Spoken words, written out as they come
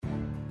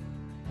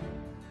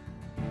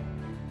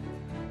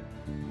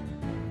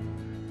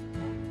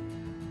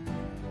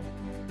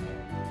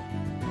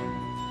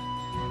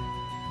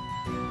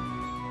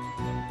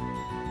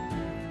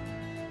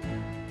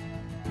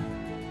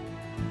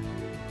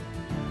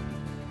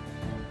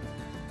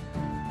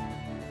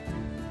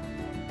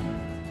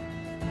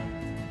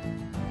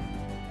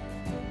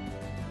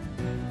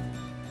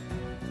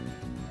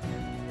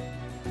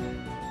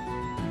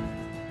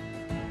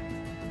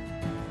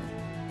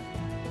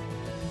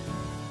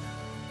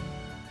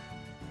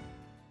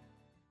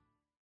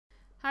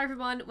Hi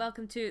everyone,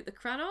 welcome to the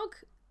Cranog.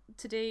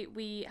 Today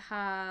we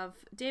have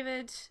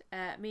David,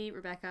 me,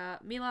 Rebecca,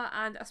 Mila,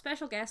 and a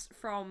special guest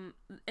from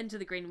Into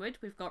the Greenwood.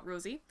 We've got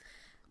Rosie.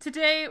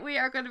 Today we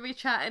are going to be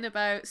chatting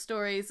about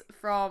stories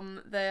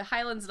from the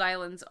Highlands and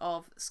Islands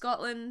of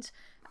Scotland.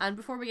 And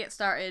before we get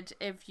started,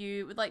 if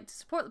you would like to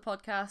support the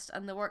podcast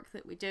and the work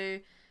that we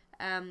do,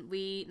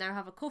 we now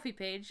have a Ko-fi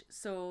page,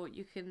 so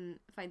you can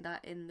find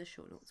that in the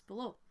show notes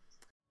below.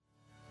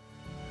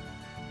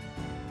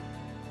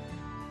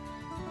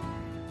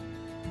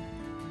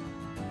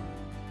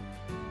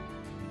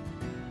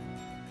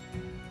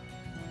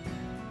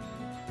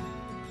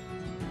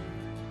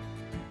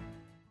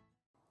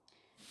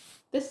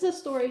 This is a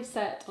story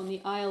set on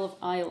the Isle of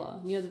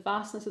Islay, near the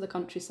vastness of the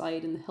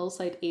countryside and the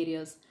hillside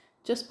areas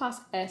just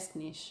past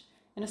Esknish,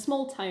 in a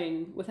small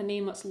town with a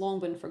name that's long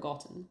been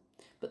forgotten.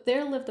 But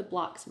there lived a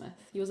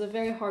blacksmith. He was a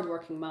very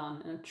hard-working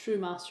man and a true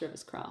master of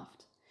his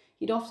craft.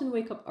 He'd often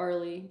wake up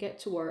early, get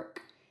to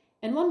work,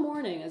 and one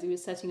morning as he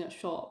was setting up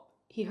shop,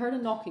 he heard a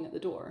knocking at the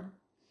door.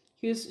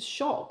 He was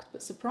shocked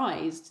but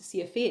surprised to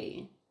see a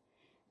fairy.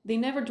 They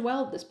never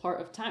dwelled this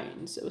part of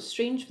town, so it was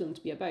strange for them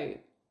to be about.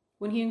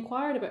 When he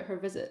inquired about her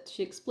visit,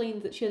 she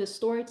explained that she had a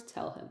story to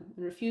tell him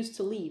and refused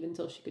to leave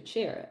until she could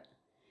share it.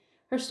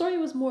 Her story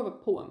was more of a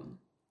poem,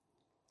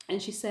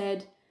 and she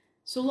said,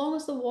 "So long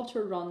as the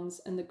water runs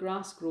and the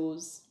grass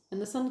grows, and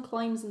the sun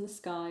climbs in the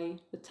sky,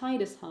 the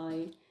tide is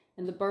high,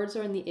 and the birds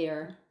are in the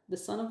air, the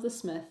son of the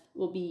smith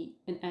will be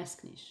in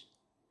Esknish."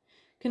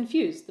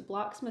 Confused, the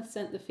blacksmith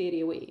sent the fairy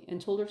away and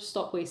told her to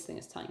stop wasting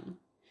his time.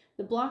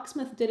 The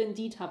blacksmith did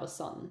indeed have a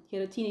son. He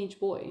had a teenage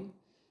boy,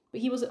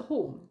 but he was at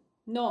home,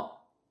 not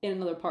in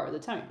another part of the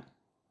town.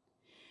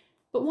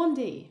 But one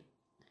day,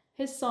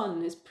 his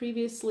son, his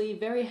previously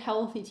very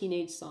healthy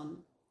teenage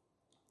son,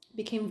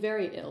 became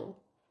very ill.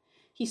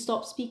 He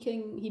stopped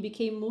speaking, he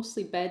became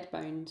mostly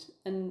bedbound,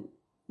 and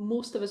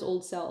most of his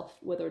old self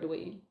withered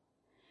away.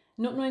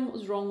 Not knowing what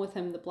was wrong with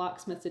him, the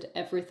blacksmith did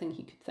everything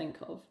he could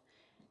think of,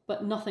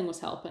 but nothing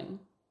was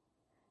helping.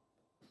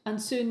 And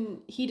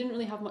soon, he didn't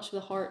really have much of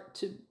the heart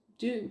to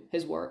do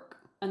his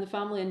work, and the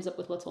family ends up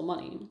with little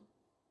money.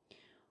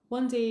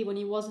 One day, when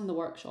he was in the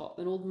workshop,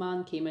 an old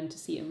man came in to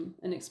see him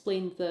and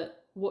explained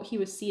that what he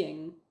was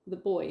seeing, the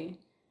boy,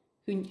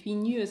 who he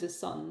knew as his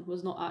son,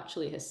 was not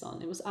actually his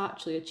son. It was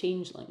actually a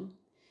changeling.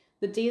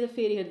 The day the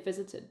fairy had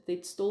visited,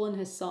 they'd stolen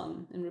his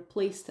son and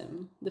replaced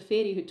him. The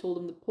fairy who told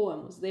him the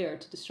poem was there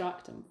to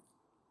distract him.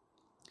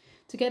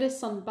 To get his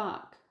son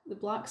back, the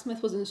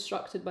blacksmith was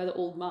instructed by the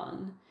old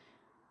man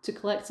to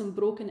collect some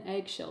broken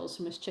eggshells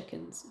from his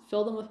chickens,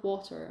 fill them with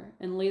water,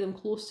 and lay them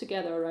close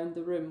together around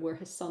the room where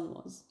his son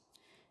was.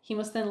 He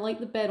must then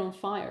light the bed on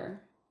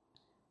fire,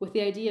 with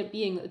the idea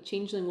being that the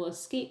changeling will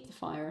escape the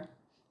fire,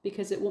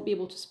 because it won't be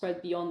able to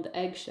spread beyond the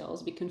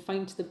eggshells, be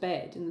confined to the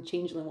bed, and the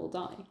changeling will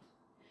die.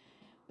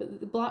 But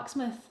the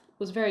blacksmith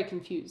was very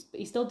confused, but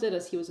he still did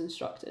as he was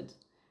instructed.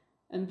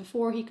 And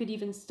before he could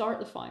even start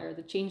the fire,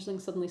 the changeling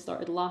suddenly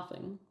started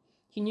laughing.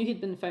 He knew he'd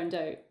been found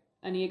out,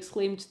 and he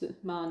exclaimed to the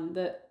man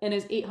that in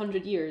his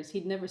 800 years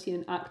he'd never seen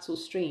an act so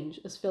strange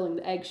as filling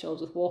the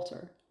eggshells with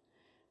water.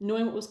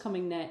 Knowing what was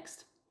coming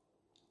next,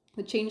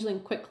 the changeling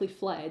quickly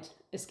fled,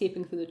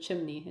 escaping through the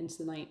chimney into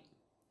the night.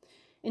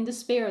 In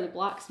despair, the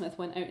blacksmith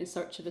went out in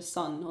search of his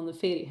son on the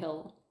fairy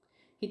hill.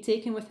 He'd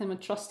taken with him a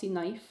trusty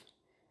knife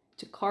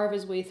to carve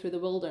his way through the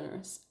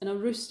wilderness, and a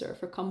rooster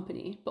for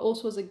company, but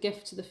also as a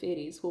gift to the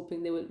fairies,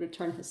 hoping they would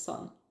return his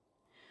son.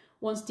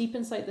 Once deep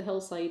inside the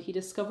hillside, he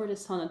discovered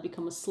his son had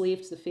become a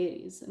slave to the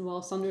fairies, and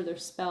whilst under their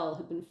spell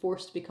had been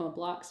forced to become a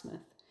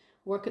blacksmith,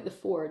 work at the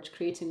forge,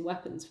 creating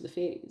weapons for the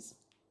fairies.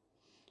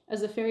 As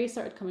the fairies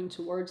started coming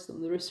towards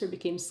them, the rooster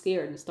became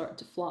scared and started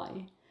to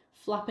fly,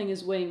 flapping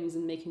his wings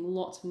and making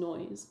lots of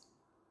noise.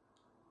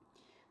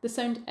 The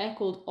sound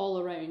echoed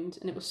all around,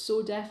 and it was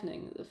so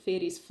deafening that the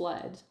fairies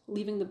fled,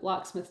 leaving the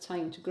blacksmith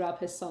time to grab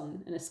his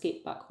son and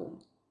escape back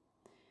home.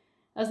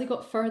 As they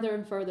got further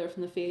and further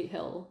from the fairy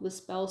hill, the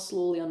spell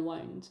slowly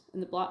unwound,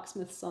 and the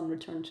blacksmith's son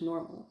returned to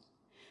normal.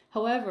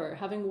 However,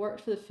 having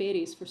worked for the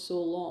fairies for so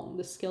long,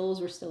 the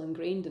skills were still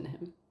ingrained in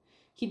him.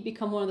 He'd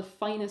become one of the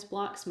finest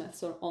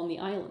blacksmiths on the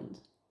island.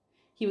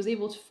 He was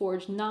able to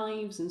forge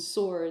knives and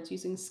swords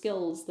using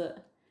skills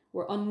that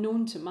were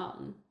unknown to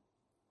man,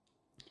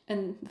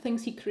 and the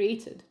things he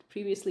created had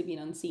previously been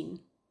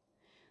unseen.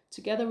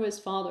 Together with his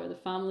father, the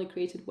family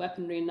created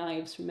weaponry and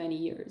knives for many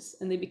years,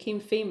 and they became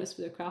famous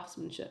for their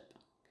craftsmanship.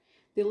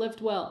 They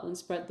lived well and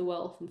spread the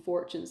wealth and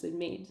fortunes they'd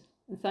made,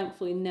 and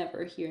thankfully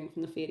never hearing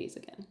from the fairies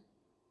again.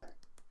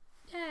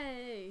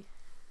 Yay!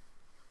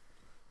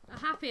 A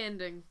happy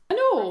ending. I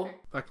know!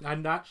 I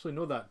actually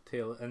know that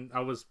tale, and I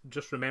was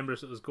just remembering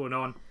as it was going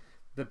on,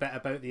 the bit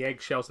about the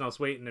eggshells, and I was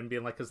waiting and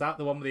being like, is that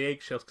the one with the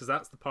eggshells? Because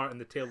that's the part in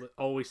the tale that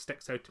always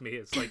sticks out to me.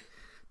 It's like,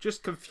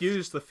 just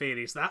confuse the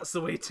fairies, that's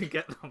the way to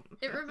get them.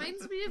 It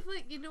reminds me of,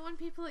 like, you know when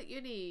people at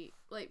uni,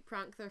 like,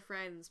 prank their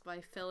friends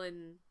by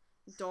filling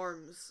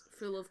dorms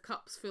full of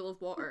cups full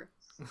of water.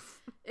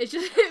 It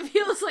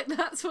feels like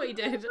that's what he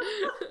did.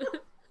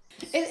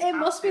 It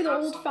must be the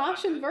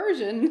old-fashioned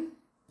version.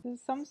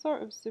 There's some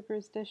sort of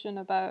superstition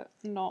about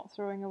not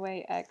throwing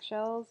away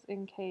eggshells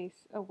in case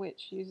a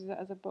witch uses it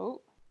as a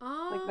boat.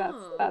 Like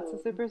that's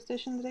a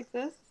superstition that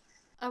exists.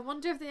 I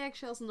wonder if the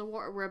eggshells in the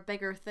water were a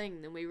bigger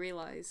thing than we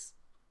realise.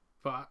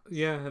 But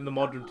yeah, in the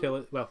modern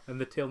tale, in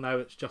the tale now,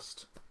 it's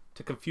just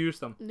to confuse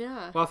them.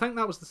 Yeah. Well, I think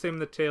that was the same in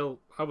the tale.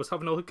 I was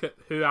having a look at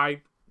who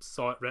I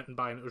saw it written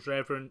by, and it was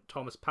Reverend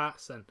Thomas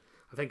Pattison.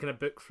 I think in a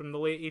book from the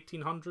late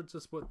 1800s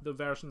is what the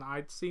version that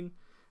I'd seen,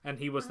 and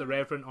he was the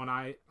Reverend on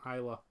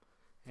Isla,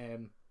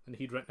 and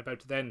he'd written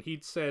about it then.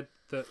 He'd said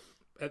that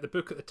at the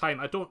book at the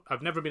time,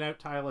 I've never been out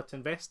to Isla to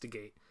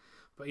investigate,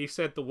 but he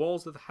said the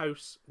walls of the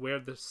house where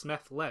the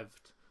smith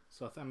lived.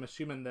 So I'm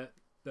assuming that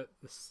the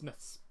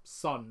smith's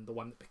son, the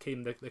one that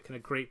became the kind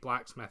of great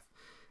blacksmith,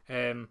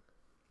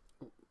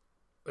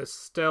 is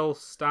still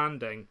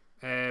standing,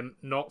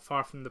 not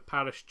far from the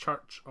parish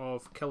church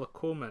of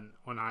Killacoman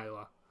on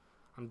Isla.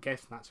 I'm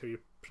guessing that's how you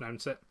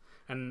pronounce it.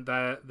 And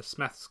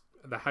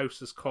the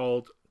house is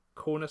called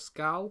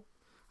Conascal,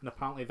 and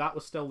apparently that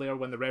was still there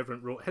when the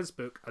Reverend wrote his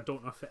book. I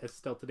don't know if it is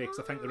still today, because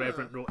I think the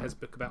Reverend wrote his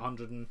book about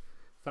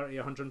 130,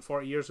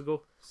 140 years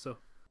ago. So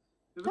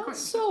that's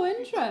so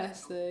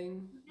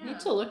interesting. Yeah. Need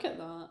to look at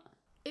that.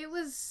 It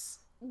was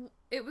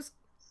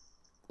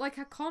like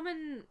a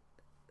common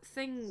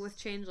thing with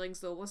changelings,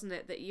 though, wasn't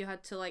it? That you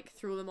had to like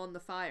throw them on the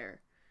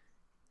fire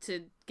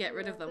to get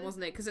rid of them,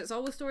 wasn't it? Because it's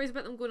always stories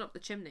about them going up the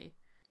chimney.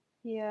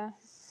 Yeah.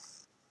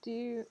 Do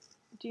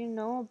you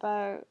know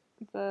about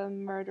the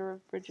murder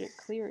of Bridget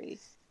Cleary?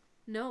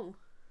 No.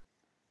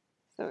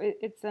 So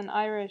it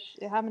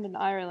happened in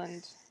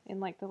Ireland in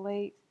like the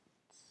late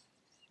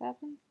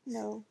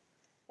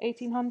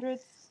 1800s.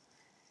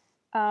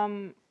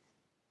 And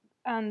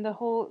the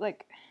whole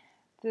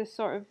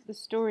the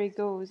story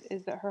goes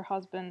is that her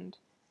husband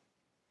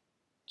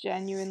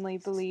genuinely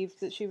believed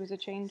that she was a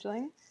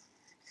changeling,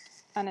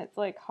 and it's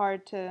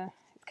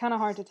kind of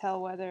hard to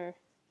tell whether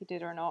he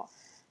did or not,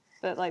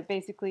 but like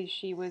basically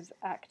she was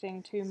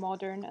acting too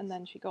modern, and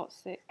then she got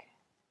sick,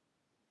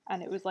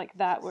 and it was like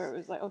that where it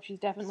was like, oh, she's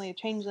definitely a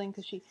changeling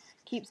because she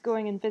keeps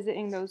going and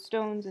visiting those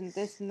stones and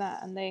this and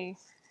that, and they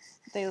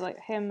like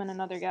him and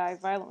another guy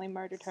violently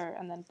murdered her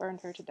and then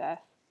burned her to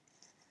death.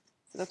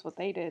 So that's what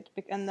they did.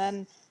 And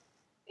then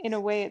in a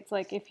way it's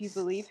like, if you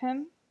believe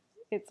him,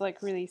 it's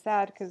like really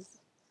sad because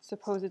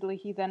supposedly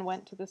he then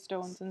went to the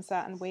stones and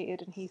sat and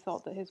waited, and he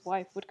thought that his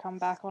wife would come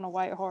back on a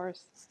white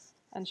horse,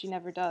 and she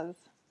never does.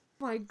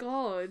 My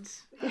God.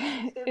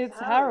 It's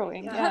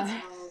harrowing,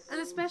 yeah.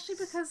 And especially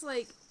because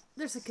like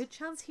there's a good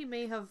chance he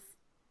may have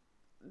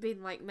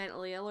been like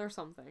mentally ill or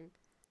something.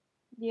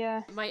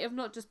 Yeah. It might have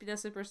not just been a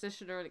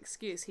superstition or an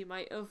excuse. He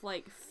might have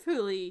like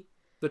fully...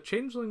 The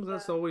changelings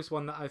is always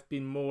one that I've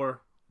been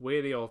more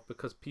wary of,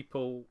 because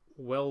people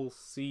will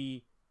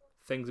see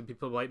things and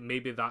people are like,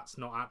 maybe that's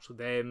not actually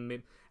them,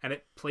 and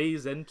it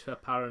plays into a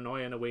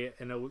paranoia in a way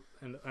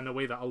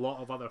that a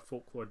lot of other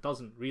folklore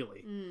doesn't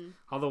really.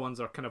 Other ones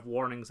are kind of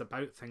warnings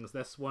about things.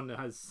 This one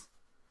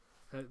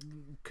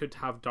could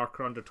have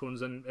darker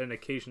undertones, and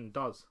occasion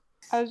does.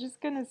 I was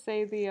just gonna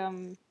say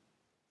the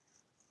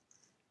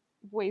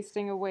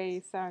wasting away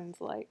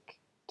sounds like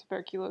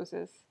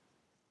tuberculosis,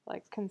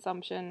 like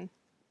consumption,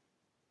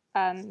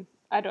 and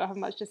I don't have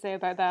much to say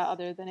about that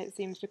other than it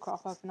seems to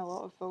crop up in a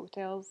lot of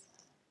folktales.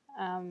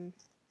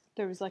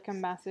 There was like a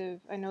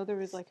massive, I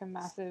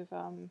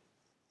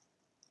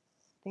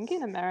think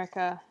in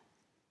America,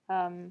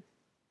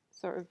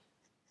 sort of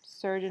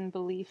surge in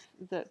belief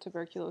that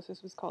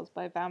tuberculosis was caused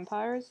by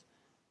vampires,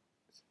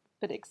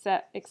 but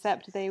except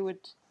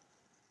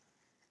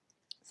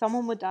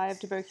someone would die of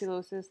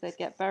tuberculosis, they'd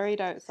get buried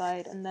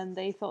outside, and then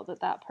they thought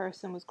that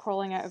person was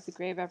crawling out of the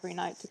grave every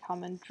night to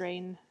come and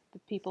drain the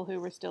people who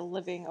were still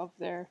living of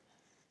their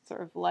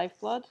sort of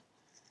lifeblood.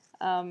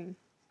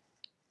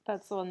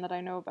 That's the one that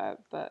I know about,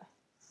 but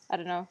I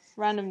don't know.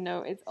 Random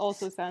note, it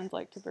also sounds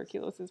like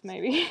tuberculosis,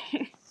 maybe.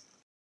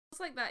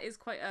 It's like that is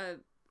quite a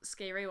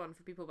scary one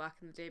for people back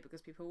in the day,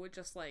 because people would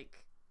just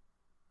like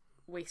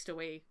waste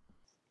away.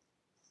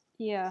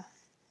 Yeah.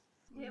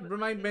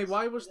 Remind me,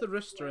 why was the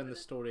rooster in the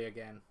story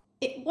again?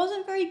 It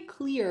wasn't very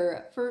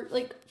clear.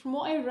 From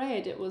what I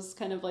read, it was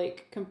kind of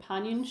like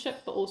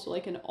companionship, but also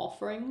like an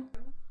offering.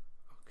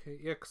 Okay,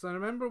 yeah, because I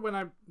remember when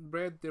I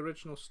read the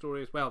original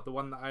story as well, the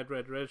one that I'd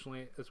read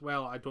originally as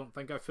well, I don't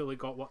think I fully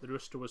got what the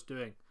rooster was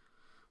doing.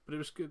 But it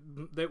was good.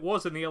 It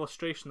was in the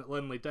illustration that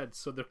Linley did,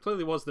 so there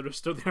clearly was the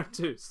rooster there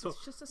too. So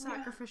it's just a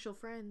sacrificial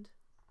friend.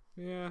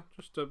 Yeah,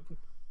 just a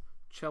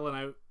chilling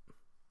out.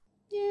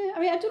 Yeah, I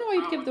mean, I don't know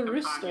why you'd give the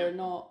rooster,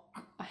 not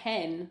a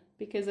hen,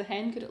 because a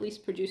hen could at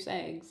least produce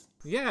eggs.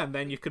 Yeah, and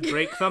then you could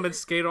break them and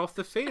scare off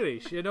the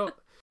fairies, you know.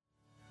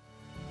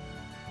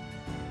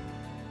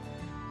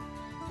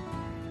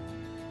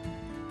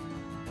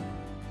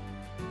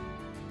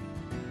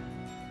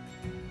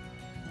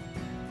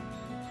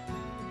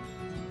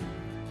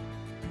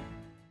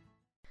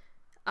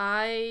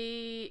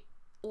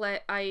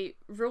 I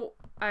wrote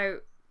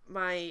out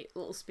my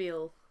little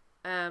spiel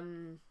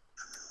on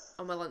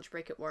my lunch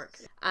break at work,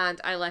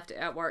 and I left it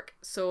at work.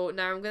 So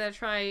now I'm gonna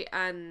try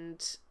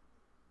and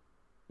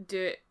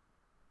do it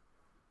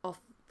off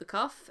the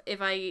cuff. If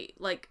I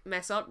like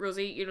mess up,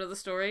 Rosie, you know the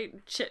story,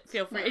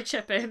 feel free to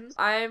chip in.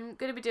 I'm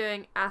going to be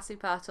doing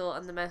Ashipatel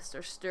and the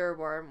Mr.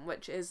 Stirworm,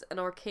 which is an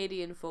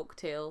Orcadian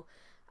folktale.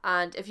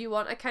 And if you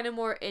want a kind of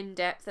more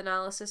in-depth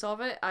analysis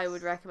of it, I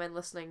would recommend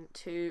listening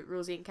to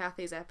Rosie and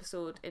Kathy's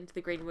episode Into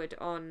the Greenwood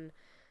on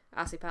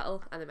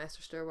Ashipatel and the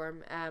Mr.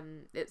 Stirworm.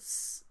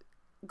 It's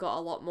got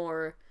a lot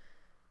more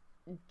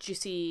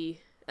juicy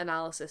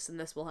analysis than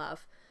this will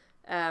have.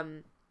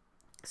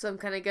 So I'm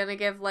kind of going to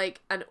give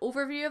like an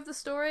overview of the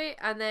story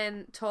and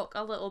then talk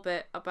a little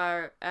bit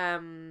about,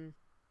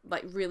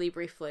 like really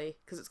briefly,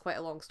 because it's quite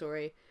a long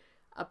story,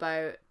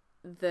 about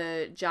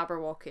the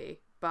Jabberwocky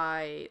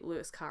by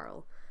Lewis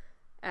Carroll.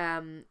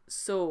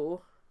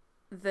 So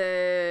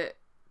the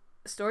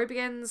story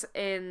begins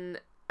in,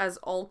 as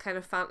all kind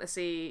of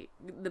fantasy,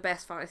 the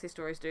best fantasy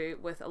stories do,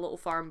 with a little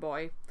farm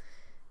boy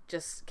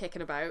just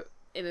kicking about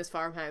in his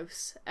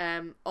farmhouse.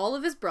 All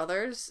of his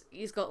brothers,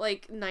 he's got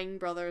like 9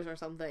 brothers or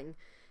something,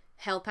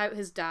 help out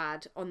his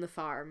dad on the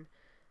farm.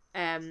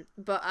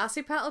 But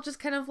Ashipatel just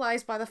kind of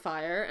lies by the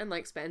fire and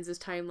like spends his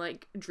time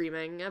like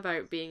dreaming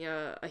about being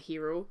a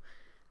hero.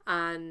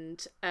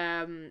 And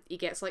he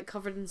gets like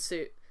covered in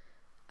soot,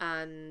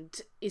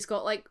 and he's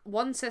got like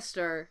one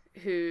sister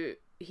who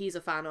he's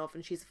a fan of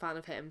and she's a fan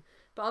of him,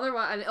 but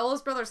otherwise, and all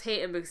his brothers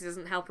hate him because he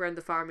doesn't help around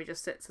the farm. He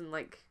just sits and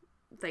like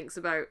thinks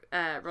about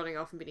running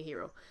off and being a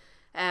hero.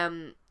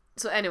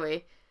 So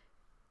anyway,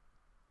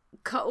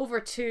 cut over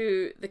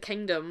to the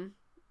kingdom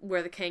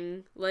where the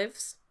king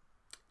lives.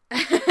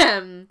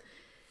 The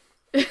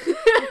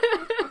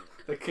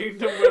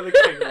kingdom where the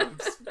king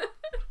lives.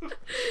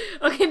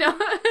 Okay, no.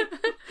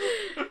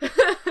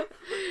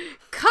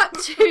 Cut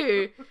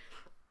to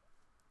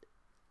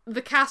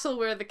the castle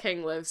where the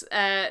king lives.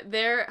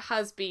 There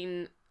has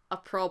been a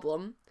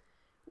problem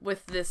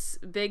with this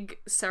big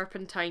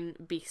serpentine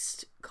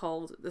beast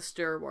called the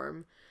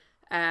Stirworm.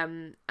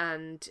 And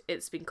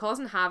it's been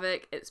causing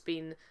havoc, it's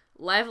been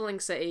leveling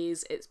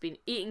cities, it's been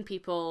eating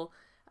people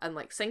and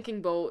like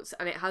sinking boats,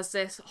 and it has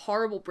this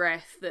horrible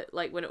breath that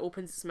like when it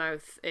opens its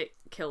mouth it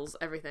kills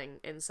everything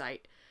in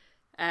sight.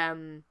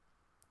 And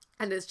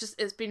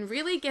it's been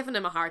really giving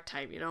him a hard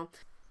time, you know.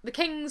 The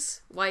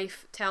king's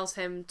wife tells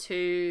him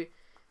to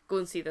go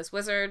and see this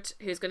wizard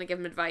who's going to give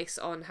him advice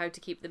on how to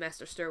keep the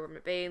Mr. Stirworm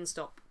at bay and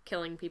stop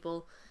killing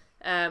people.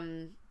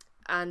 And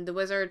the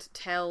wizard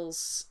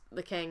tells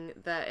the king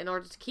that in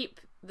order to keep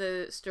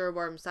the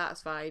Stirworm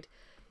satisfied,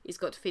 he's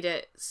got to feed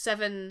it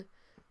 7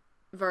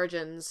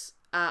 virgins,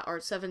 or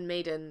 7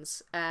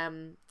 maidens,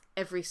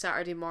 every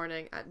Saturday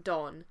morning at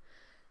dawn.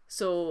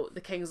 So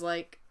the king's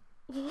like,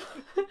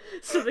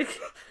 so the...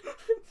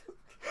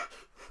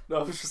 No,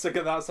 I was just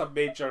thinking that's a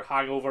major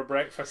hangover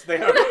breakfast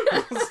there.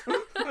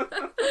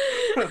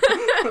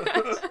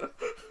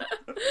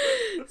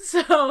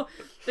 So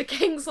the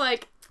king's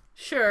like,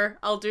 sure,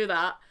 I'll do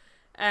that.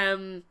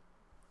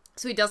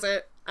 So he does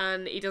it,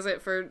 and he does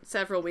it for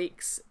several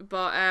weeks.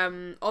 But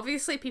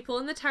obviously people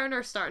in the town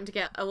are starting to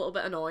get a little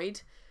bit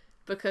annoyed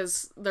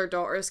because their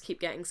daughters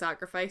keep getting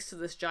sacrificed to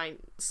this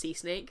giant sea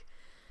snake.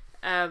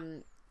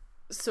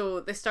 So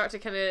they start to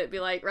kind of be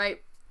like,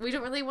 right, we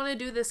don't really want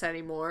to do this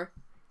anymore.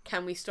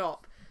 Can we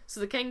stop? So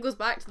the king goes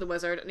back to the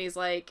wizard and he's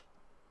like,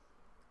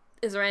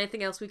 is there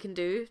anything else we can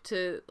do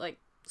to like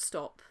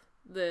stop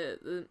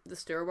the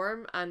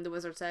Stirworm? And the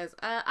wizard says,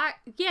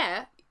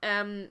 yeah,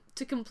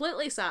 to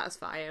completely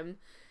satisfy him,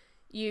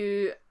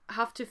 you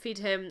have to feed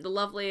him the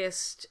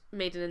loveliest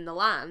maiden in the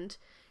land,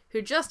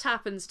 who just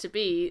happens to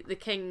be the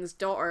king's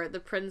daughter, the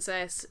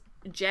Princess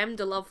Gem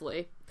de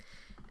Lovely.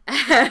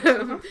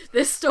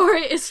 This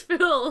story is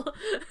full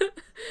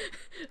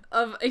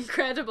of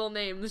incredible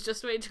names.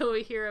 Just wait till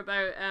we hear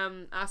about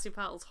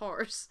Ashipatel's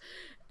horse.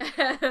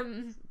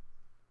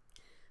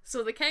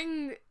 So the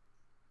king,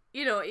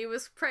 you know, he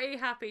was pretty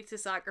happy to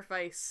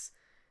sacrifice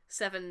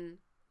 7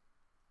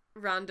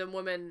 random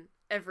women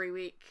every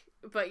week.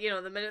 But, you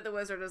know, the minute the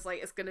wizard is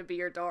like, it's gonna be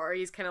your daughter,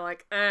 he's kind of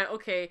like,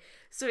 okay.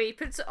 So he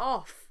puts it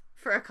off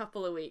for a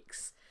couple of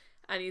weeks.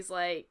 And he's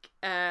like,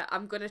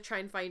 I'm going to try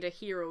and find a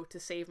hero to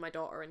save my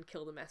daughter and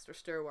kill the Mr.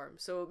 Stirworm.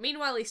 So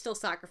meanwhile, he's still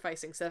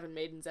sacrificing 7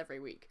 maidens every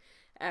week.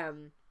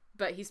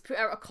 But he's put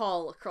out a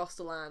call across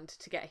the land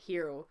to get a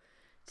hero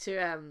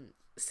to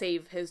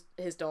save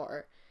his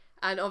daughter.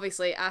 And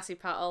obviously,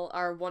 Ashipatel,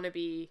 our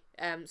wannabe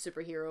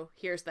superhero,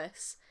 hears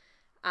this.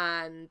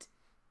 And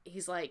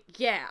he's like,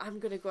 yeah, I'm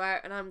going to go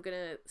out and I'm going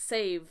to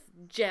save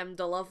Gem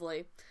de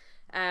Lovely.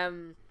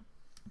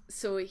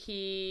 So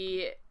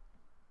he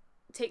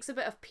takes a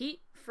bit of peat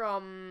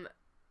from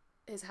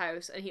his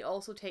house, and he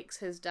also takes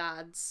his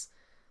dad's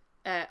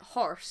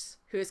horse,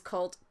 who is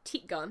called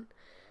Teatgun,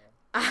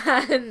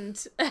 and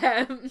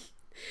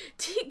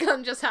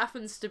Teatgun just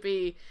happens to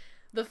be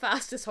the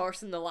fastest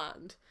horse in the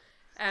land.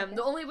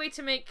 The only way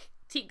to make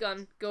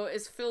Teatgun go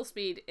is full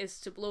speed is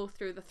to blow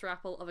through the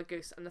thrapple of a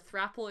goose, and the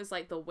thrapple is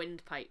like the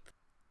windpipe.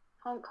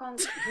 Honk honk.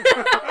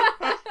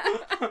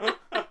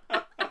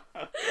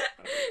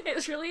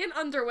 It's really an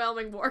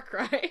underwhelming war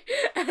cry.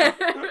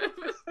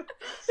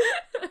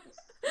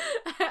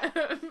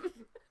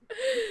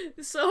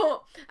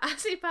 So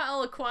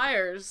Asipattle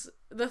acquires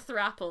the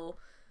Thrapple.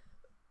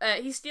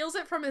 He steals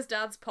it from his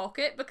dad's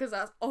pocket because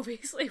that's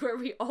obviously where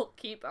we all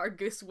keep our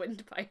goose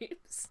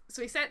windpipes.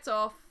 So he sets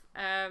off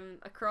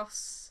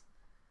across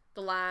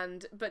the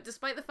land, but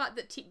despite the fact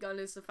that Teat Gun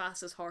is the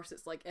fastest horse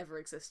that's like ever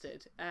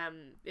existed,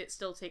 it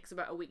still takes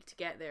about a week to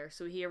get there.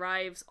 So he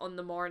arrives on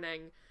the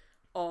morning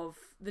of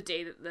the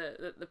day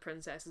that the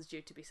princess is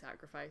due to be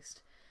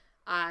sacrificed,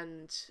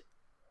 and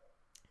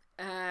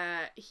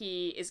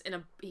he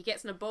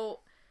gets in a boat,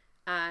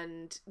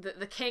 and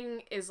the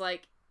king is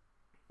like,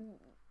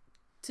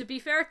 to be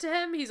fair to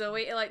him, he's a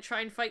way to like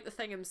try and fight the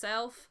thing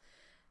himself.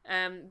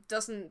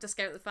 Doesn't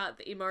discount the fact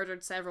that he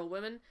murdered several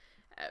women,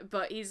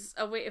 but he's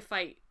a way to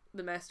fight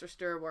the Maester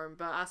Stirworm.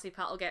 But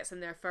Asipattle gets in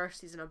there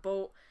first. He's in a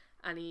boat,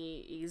 and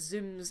he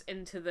zooms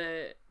into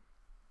the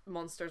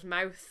monster's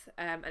mouth,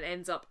 and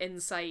ends up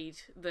inside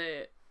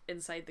the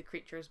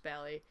creature's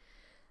belly.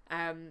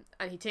 And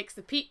he takes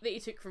the peat that he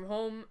took from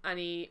home, and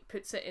he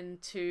puts it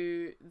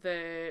into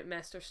the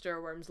Maester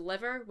Stirworm's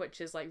liver, which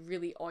is like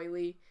really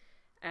oily.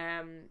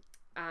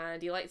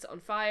 And he lights it on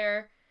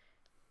fire,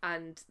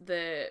 and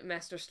the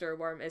Maester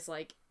Stirworm is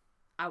like,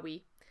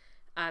 owie,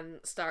 and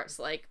starts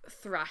like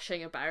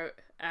thrashing about,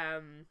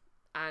 and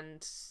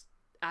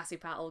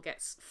Asipattle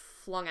gets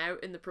flung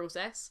out in the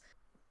process.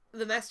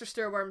 The Maester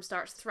Stirworm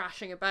starts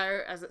thrashing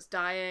about as it's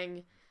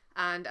dying,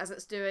 and as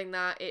it's doing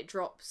that, it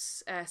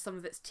drops some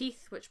of its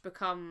teeth, which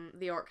become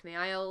the Orkney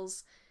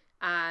Isles,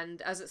 and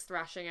as it's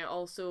thrashing, it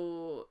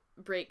also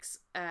breaks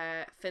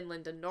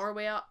Finland and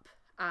Norway up,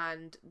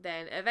 and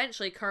then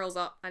eventually curls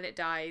up and it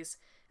dies,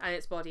 and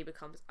its body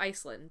becomes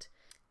Iceland.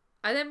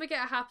 And then we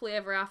get a happily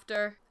ever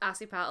after.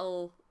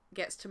 Asipattle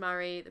gets to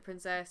marry the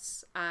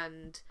princess,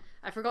 and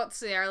I forgot to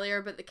say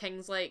earlier, but the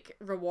king's like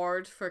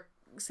reward for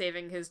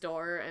saving his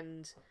daughter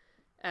and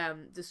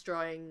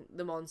destroying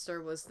the monster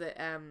was that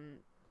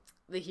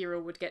the hero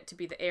would get to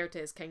be the heir to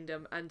his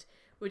kingdom and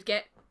would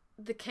get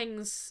the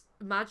king's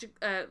magic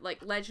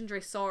like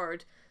legendary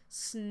sword,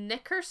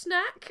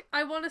 Snickersnack,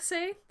 I want to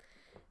say.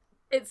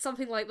 It's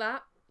something like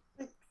that.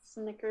 Like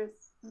Snicker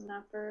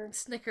Snapper.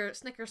 Snicker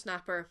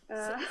Snapper.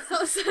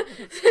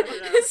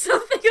 It's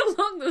Something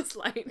along those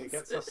lines. He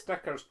gets a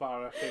Snickers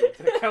bar if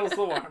he kills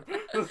the worm.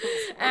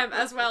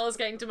 As well as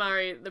getting to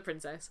marry the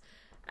princess.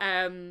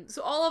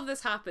 So all of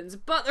this happens,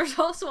 but there's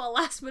also a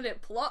last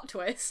minute plot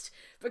twist,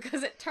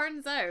 because it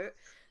turns out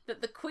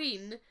that the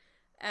queen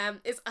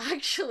is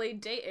actually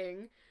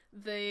dating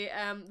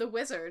the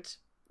wizard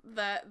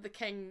that the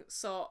king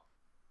sought.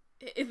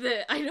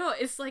 I know,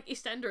 it's like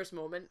EastEnders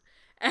moment.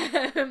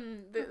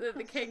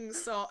 The king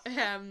sought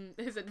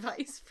his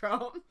advice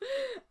from,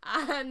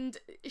 and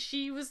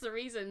she was the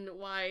reason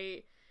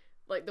why,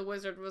 like, the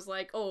wizard was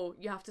like, oh,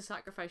 you have to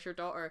sacrifice your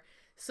daughter.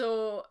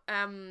 So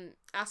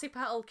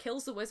Asipattle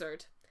kills the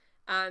wizard,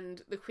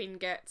 and the queen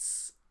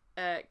gets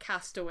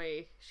cast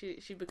away.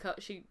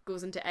 She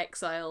goes into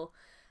exile,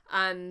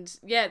 and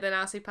yeah, then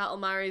Asipattle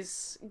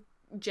marries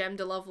Jem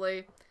de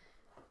Lovely,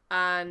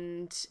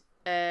 and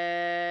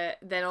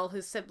then all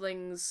his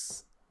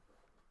siblings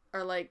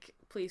are like,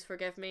 please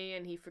forgive me,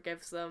 and he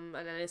forgives them,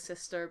 and then his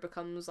sister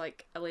becomes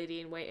like a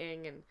lady in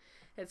waiting, and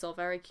it's all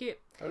very cute.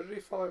 How did he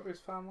fall out with his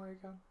family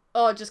again?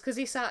 Oh, just because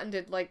he sat and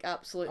did like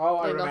absolutely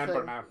I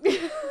remember nothing.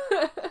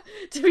 now.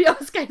 To be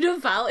honest, kind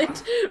of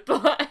valid,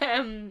 but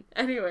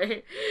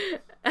anyway,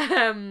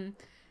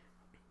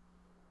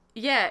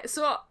 yeah.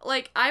 So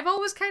like, I've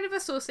always kind of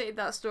associated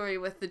that story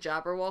with the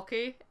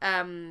Jabberwocky,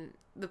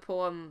 the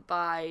poem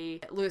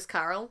by Lewis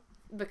Carroll,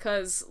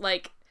 because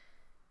like,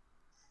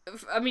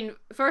 I mean,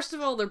 first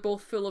of all, they're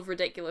both full of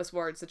ridiculous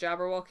words. The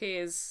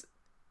Jabberwocky is,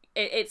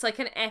 it's like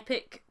an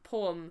epic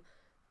poem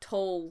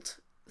told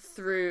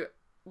through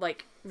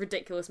like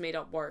ridiculous made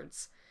up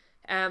words,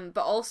 but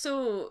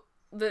also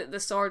the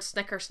sword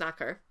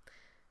Snickersnacker,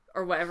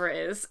 or whatever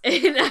it is,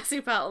 in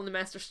Asipattle and the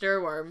Maester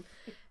Stirworm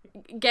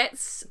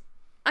gets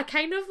a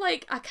kind of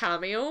like a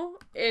cameo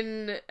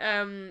in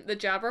the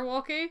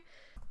Jabberwocky.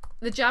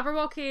 The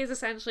Jabberwocky is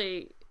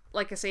essentially,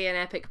 like I say, an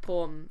epic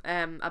poem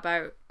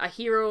about a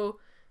hero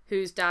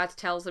whose dad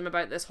tells him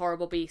about this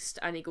horrible beast,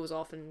 and he goes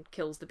off and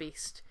kills the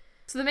beast.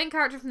 So the main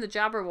character from the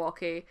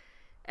Jabberwocky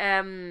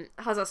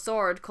has a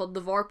sword called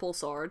the Vorpal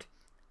sword,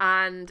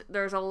 and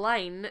there's a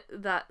line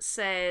that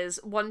says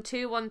 1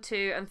 2 1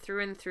 2, and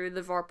through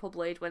the Vorpal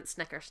blade went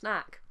snicker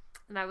snack,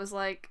 and I was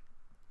like,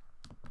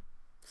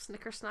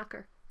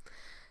 Snickersnacker.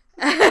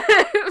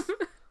 Was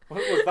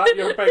that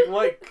your big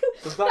like?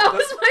 Was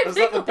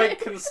that the big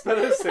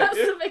conspiracy? That's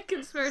the big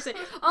conspiracy.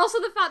 Also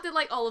the fact that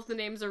like all of the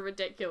names are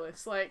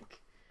ridiculous, like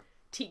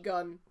Teat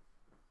Gun,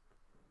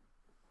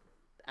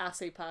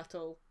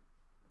 Asipattle.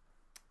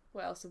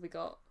 What else have we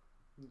got?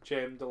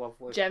 Jem de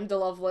Lovely. Jem de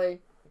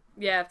Lovely.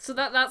 Yeah, so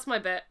that's my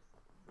bit.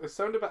 They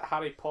sound a bit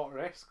Harry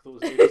Potter-esque,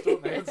 those names,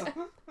 don't they?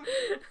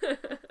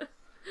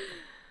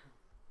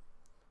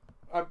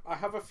 I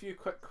have a few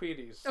quick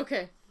queries.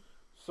 Okay.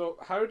 So,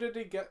 how did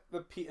he get the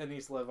peat in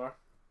his liver?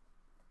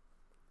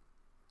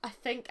 I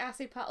think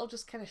Asipattle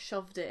just kind of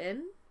shoved it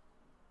in.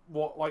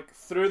 what, like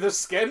through the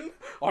skin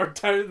or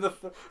down the?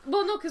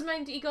 Well, no, because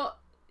mind he got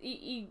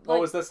he Oh,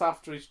 like, was this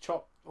after he's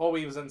chopped? Oh,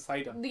 he was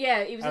inside him,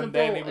 yeah, he was in a and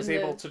then boat he was and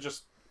able to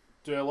just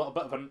do a little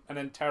bit of an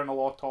internal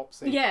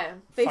autopsy. yeah,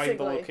 basically Find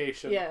the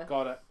location. Yeah,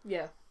 Got it.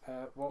 yeah.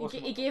 What was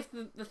He gave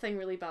the thing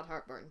really bad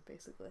heartburn,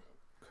 basically.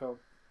 Cool.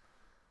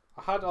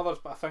 I had others,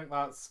 but I think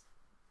that's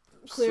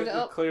Cleared it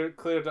up. Cleared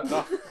it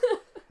enough.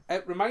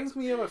 It reminds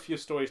me of a few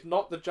stories,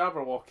 not the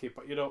Jabberwocky,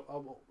 but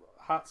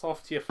hats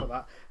off to you for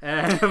that.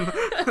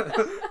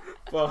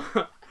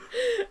 But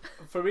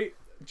for me,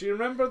 do you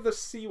remember the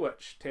Sea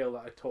Witch tale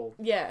that I told?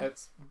 Yeah.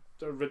 It's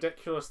a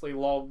ridiculously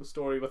long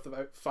story with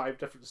about 5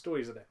 different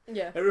stories in it.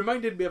 Yeah. It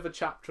reminded me of a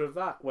chapter of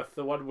that, with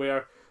the one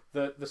where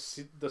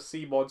the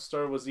sea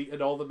monster was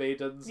eating all the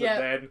maidens, Yeah.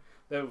 and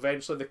then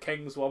eventually the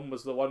king's one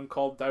was the one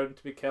called down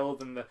to be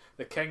killed, and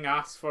the king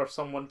asked for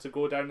someone to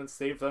go down and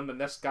save them,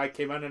 and this guy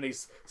came in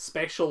his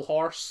special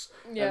horse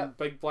Yeah. and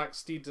big black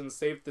steed and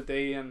saved the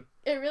day. And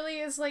It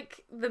really is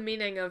like the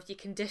meaning of you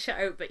can dish it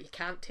out but you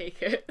can't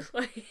take it.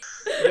 Like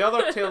the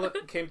other tale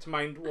that came to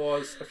mind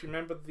was, if you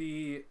remember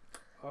the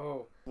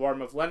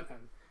Worm of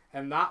Linton,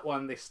 in that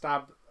one they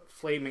stabbed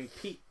Flaming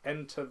Pete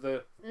into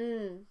the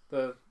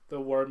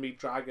wormy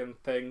dragon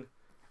thing,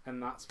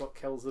 and that's what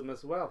kills them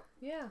as well.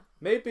 yeah.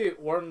 Maybe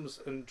worms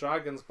and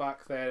dragons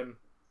back then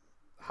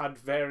had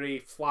very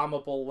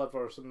flammable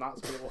livers, and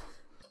that's what it was.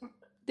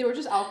 They were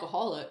just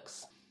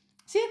alcoholics.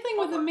 See, the thing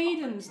with the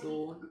maidens,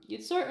 though,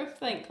 you'd sort of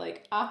think,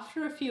 like,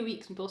 after a few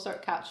weeks when people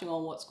start catching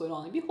on what's going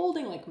on, they'd be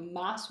holding, like,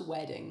 mass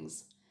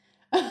weddings.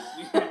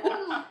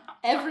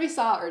 Every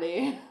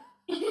Saturday.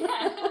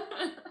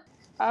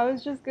 I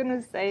was just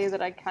gonna say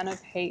that I kind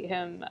of hate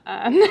him,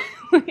 and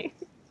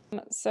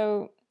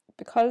so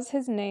because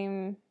his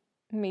name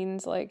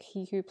means like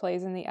he who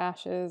plays in the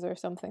ashes or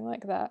something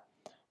like that,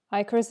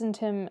 I christened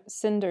him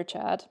Cinder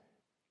Chad,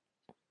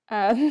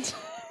 and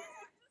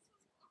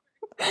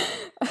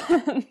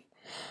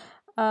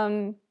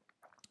and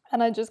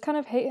I just kind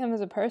of hate him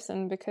as a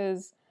person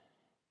because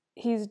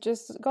he's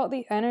just got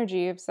the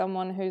energy of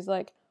someone who's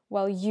like,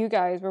 while you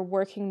guys were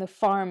working the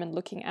farm and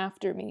looking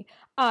after me,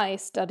 I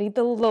studied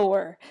the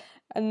lore.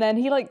 And then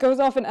he like goes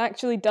off and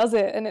actually does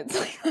it, and it's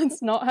like,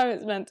 that's not how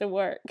it's meant to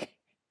work.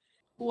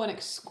 Oh, an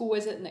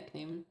exquisite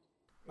nickname.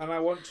 And I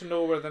want to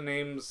know where the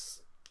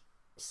names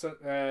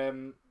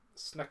Snicker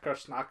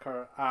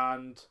Snacker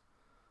and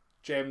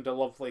Gem de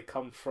Lovely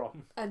come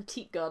from.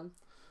 Antique gun.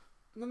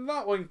 And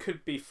that one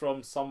could be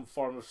from some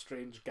form of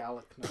strange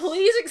Gallicness.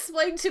 Please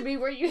explain to me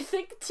where you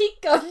think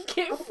teak gun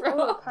came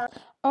from.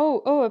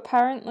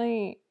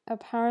 Apparently,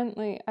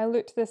 I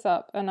looked this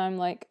up and I'm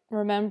like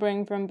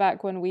remembering from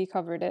back when we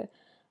covered it,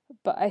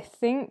 but I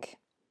think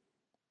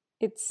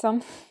it's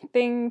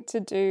something to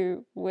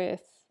do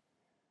with,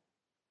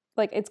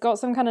 like, it's got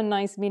some kind of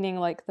nice meaning,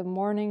 like the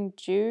morning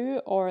dew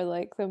or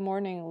like the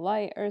morning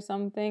light or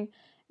something.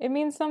 It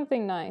means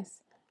something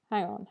nice.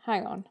 Hang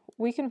on.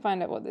 We can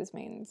find out what this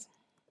means.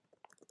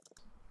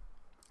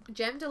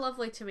 Gem de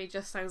Lovely to me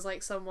just sounds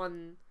like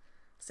someone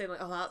saying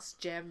like, oh, that's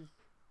Gem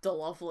de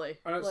Lovely.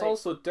 And it's like,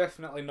 also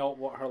definitely not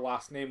what her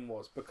last name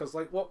was, because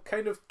like what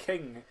kind of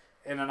king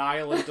in an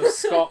island of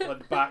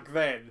Scotland back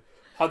then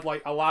had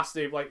like a last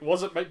name like,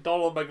 wasn't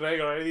MacDonald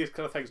MacGregor or any of these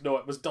kind of things? No,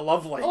 it was de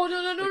Lovely. Oh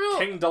no.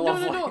 King de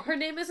Lovely. No. Her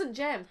name isn't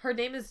Gem. Her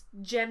name is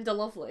Gem de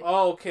Lovely.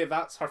 Oh, okay,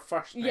 that's her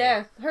first name.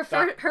 Yeah,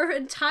 her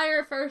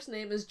entire first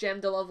name is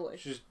Gem de Lovely.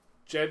 She's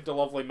Gem de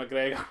Lovely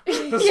MacGregor.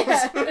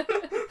 Yeah.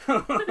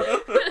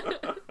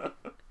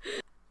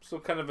 So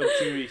kind of a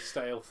Dewey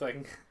style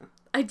thing.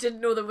 I didn't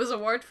know there was a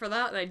word for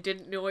that, and I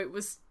didn't know it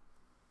was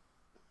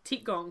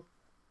teak gong.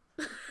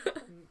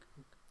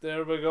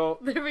 There we go.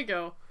 There we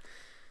go.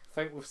 I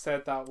think we've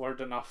said that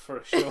word enough for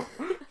a show.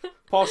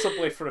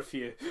 Possibly for a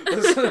few.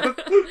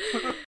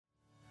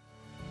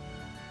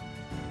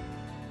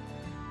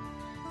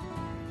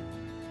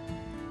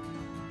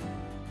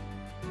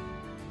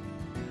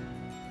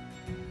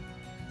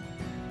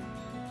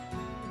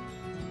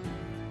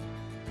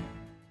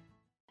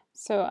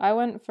 So I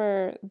went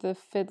for The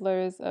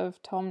Fiddlers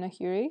of Tom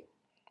Nahuri,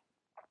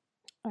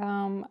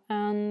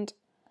 and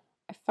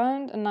I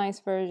found a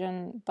nice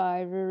version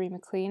by Rory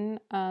McLean,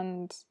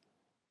 and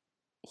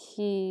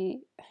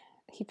he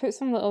put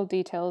some little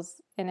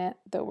details in it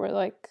that were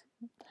like,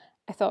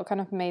 I thought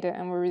kind of made it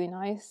and were really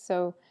nice,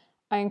 so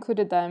I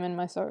included them in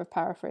my sort of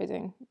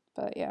paraphrasing,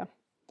 but yeah.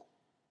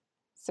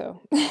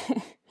 So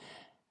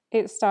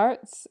it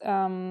starts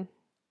a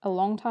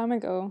long time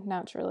ago,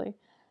 naturally,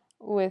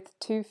 with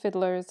two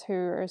fiddlers who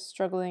are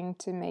struggling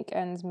to make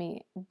ends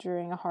meet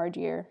during a hard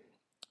year.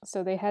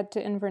 So they head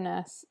to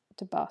Inverness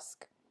to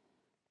busk.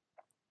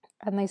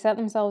 And they set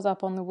themselves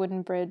up on the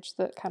wooden bridge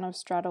that kind of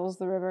straddles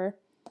the river.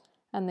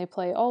 And they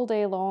play all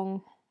day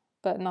long,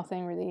 but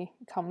nothing really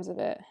comes of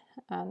it.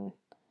 And,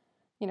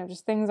 you know,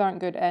 just things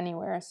aren't good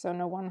anywhere, so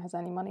no one has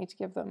any money to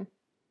give them.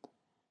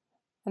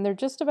 And they're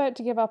just about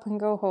to give up and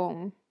go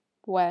home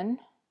when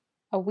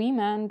a wee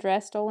man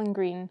dressed all in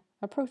green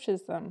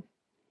approaches them.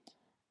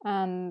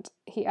 And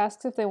he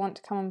asks if they want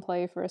to come and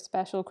play for a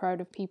special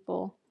crowd of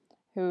people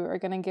who are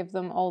going to give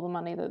them all the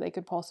money that they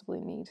could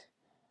possibly need.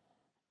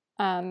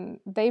 And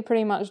they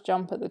pretty much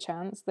jump at the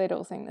chance. They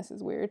don't think this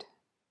is weird.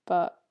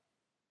 But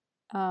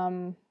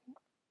as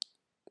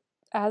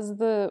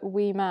the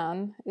wee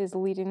man is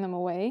leading them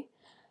away,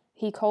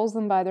 he calls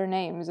them by their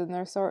names, and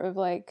they're sort of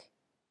like,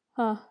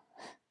 huh,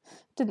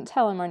 didn't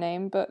tell him our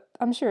name, but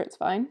I'm sure it's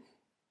fine.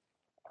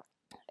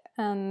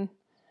 And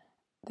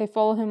they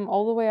follow him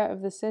all the way out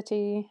of the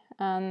city,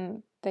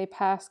 and they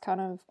pass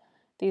kind of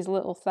these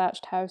little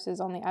thatched houses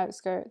on the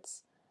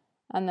outskirts,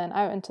 and then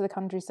out into the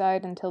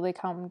countryside until they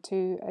come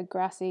to a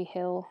grassy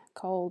hill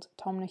called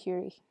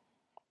Tomnahuri.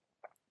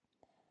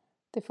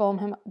 They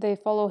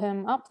follow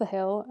him up the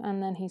hill,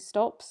 and then he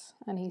stops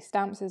and he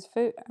stamps his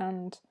foot,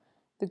 and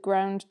the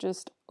ground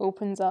just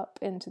opens up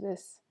into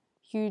this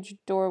huge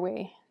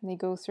doorway. And they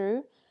go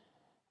through,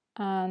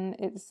 and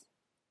it's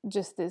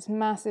just this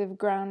massive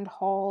grand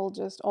hall,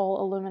 just all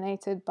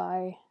illuminated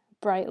by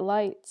bright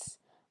lights,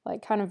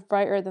 like kind of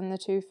brighter than the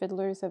two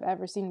fiddlers have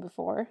ever seen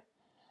before.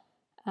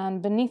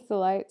 And beneath the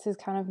lights is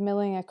kind of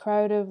milling a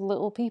crowd of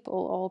little people,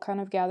 all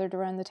kind of gathered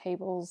around the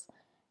tables.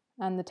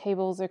 And the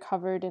tables are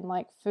covered in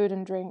like food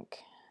and drink,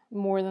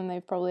 more than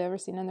they've probably ever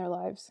seen in their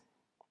lives.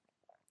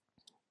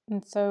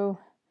 And so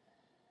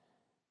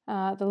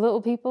the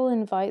little people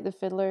invite the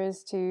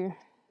fiddlers to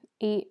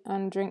eat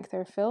and drink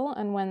their fill,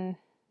 and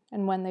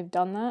when they've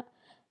done that,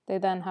 they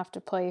then have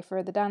to play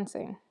for the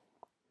dancing.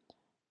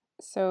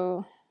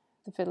 So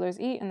the fiddlers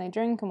eat and they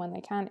drink, and when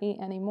they can't eat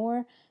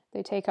anymore,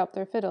 they take up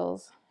their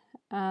fiddles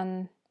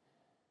and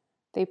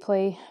they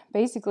play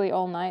basically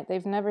all night.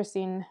 They've never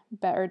seen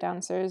better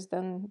dancers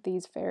than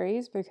these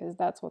fairies, because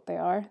that's what they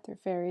are. They're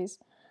fairies.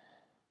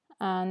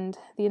 And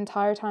the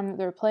entire time that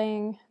they're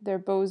playing, their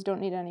bows don't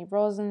need any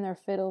rosin, their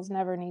fiddles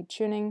never need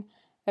tuning.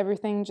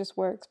 Everything just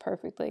works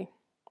perfectly.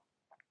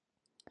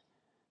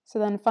 So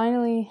then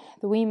finally,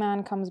 the wee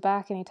man comes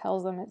back and he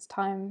tells them it's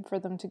time for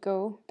them to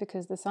go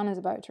because the sun is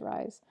about to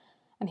rise.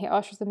 And he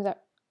ushers them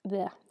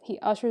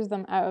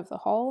out of the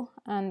hall,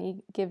 and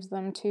he gives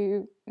them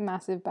 2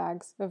 massive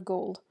bags of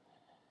gold.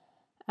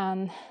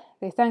 And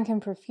they thank him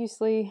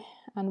profusely,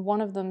 and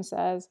one of them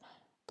says,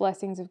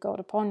 "Blessings of God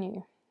upon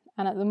you."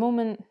 And at the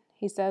moment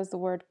he says the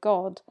word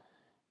God,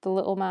 the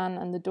little man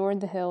and the door in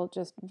the hill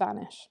just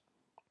vanish.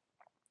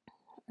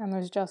 And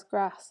there's just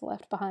grass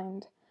left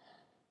behind.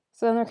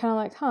 So then they're kind of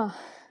like, huh,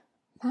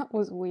 that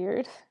was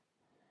weird.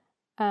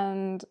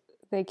 And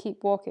they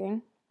keep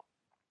walking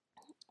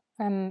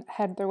and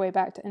head their way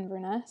back to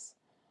Inverness.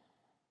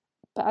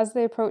 But as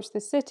they approach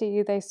the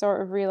city, they sort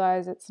of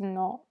realise it's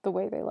not the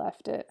way they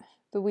left it.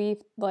 The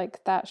wee,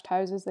 like, thatched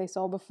houses they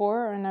saw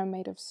before are now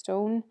made of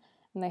stone,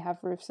 and they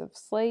have roofs of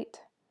slate.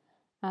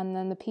 And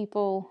then the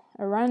people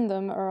around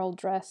them are all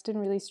dressed in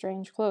really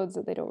strange clothes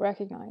that they don't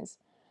recognise.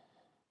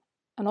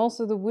 And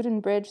also the wooden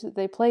bridge that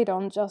they played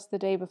on just the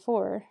day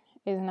before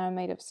is now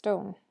made of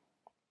stone.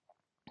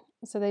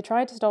 So they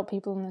try to stop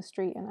people in the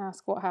street and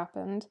ask what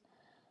happened,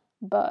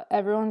 but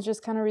everyone's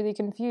just kind of really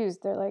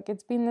confused. They're like,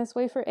 it's been this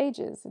way for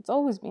ages. It's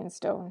always been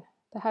stone.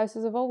 The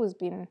houses have always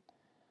been,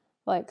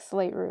 like,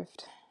 slate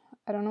roofed.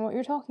 I don't know what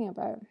you're talking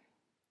about.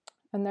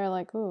 And they're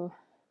like, oh,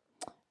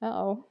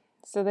 uh-oh.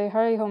 So they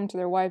hurry home to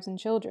their wives and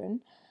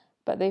children,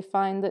 but they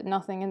find that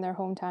nothing in their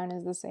hometown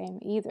is the same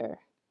either.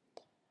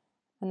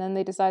 And then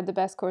they decide the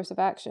best course of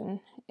action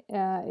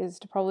is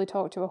to probably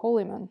talk to a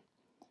holy man.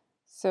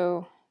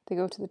 So they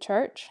go to the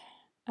church,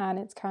 and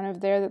it's kind of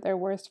there that their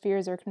worst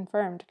fears are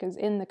confirmed, because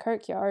in the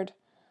kirkyard,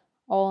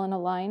 all in a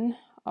line,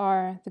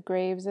 are the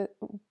graves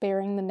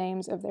bearing the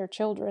names of their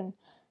children,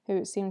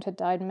 who seem to have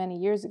died many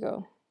years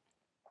ago.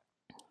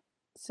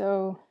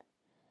 So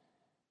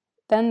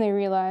then they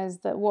realise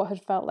that what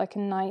had felt like a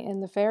night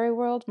in the fairy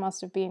world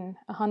must have been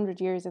 100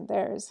 years in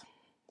theirs.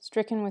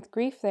 Stricken with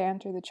grief, they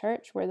enter the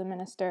church where the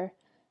minister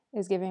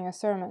is giving a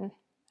sermon,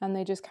 and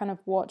they just kind of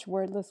watch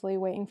wordlessly,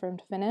 waiting for him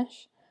to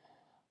finish.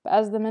 But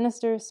as the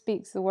minister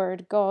speaks the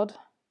word God,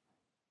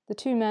 the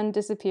 2 men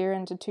disappear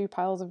into 2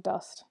 piles of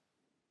dust.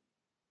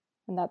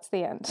 And that's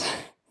the end.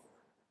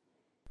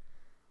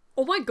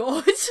 Oh my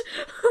god!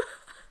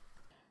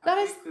 That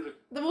is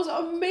the most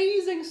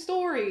amazing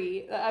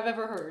story that I've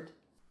ever heard.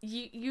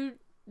 You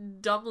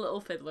dumb little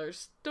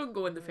fiddlers. Don't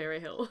go in the fairy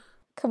hill.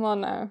 Come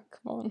on now,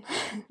 come on.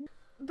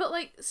 But,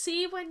 like,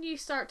 see when you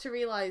start to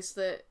realise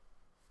that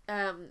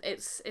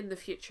it's in the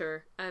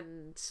future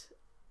and,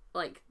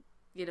 like,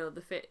 you know,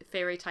 the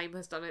fairy time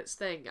has done its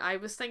thing. I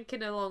was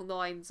thinking along the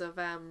lines of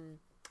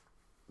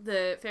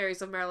the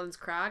Fairies of Merlin's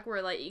Crag,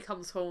 where, like, he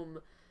comes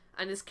home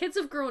and his kids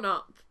have grown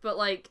up, but,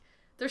 like,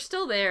 they're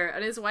still there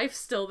and his wife's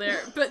still there.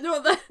 But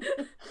no,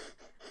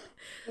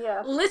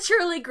 Yeah.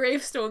 literally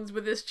gravestones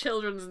with his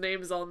children's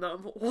names on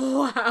them.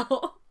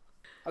 Wow.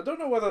 I don't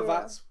know whether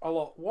that's a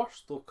lot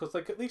worse though, because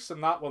like at least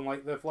in that one,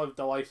 like they've lived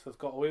a life, they've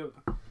got away with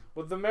it.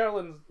 With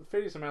the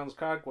Fairies of Merlin's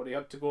Crag one, he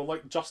had to go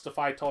like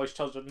justify to all his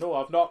children. No,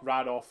 I've not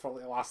ran off for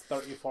like the last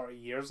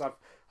 30-40 years.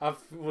 I've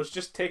was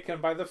just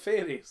taken by the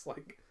fairies.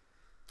 Like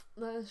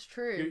That is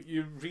true.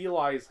 you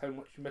realise how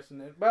much you're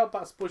missing. Well,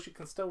 but I suppose you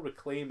can still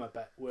reclaim a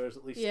bit, whereas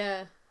at least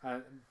Yeah.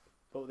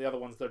 but the other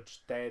ones they're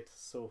just dead.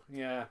 So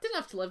yeah, Didn't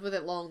have to live with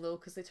it long though,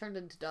 because they turned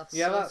into dust.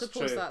 Yeah, so that's I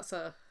suppose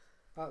true.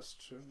 that's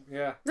true.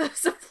 Yeah, a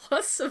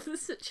plus of the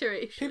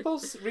situation. people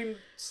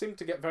seem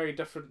to get very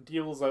different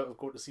deals out of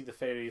going to see the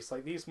fairies.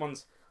 Like these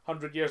ones,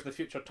 100 years in the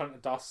future, turn to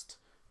dust.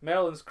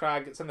 Merlin's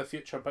Crag, it's in the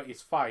future, but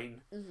he's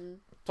fine. Mm-hmm.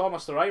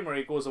 Thomas the Rhymer,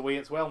 he goes away,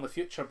 it's well in the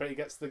future, but he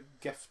gets the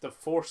gift of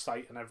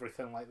foresight and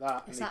everything like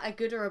that. Is that a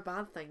good or a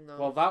bad thing though?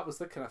 Well, that was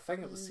the kind of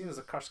thing. It was seen as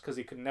a curse because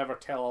he could never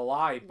tell a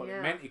lie, but Yeah.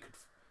 it meant he could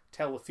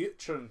tell the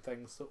future and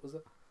things. So it was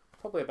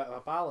probably a bit of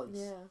a balance.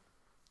 Yeah.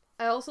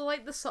 I also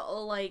like the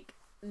subtle like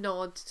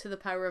nod to the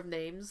power of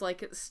names,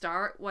 like at the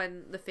start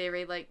when the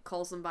fairy like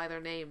calls them by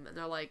their name and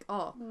they're like,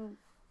 "Oh,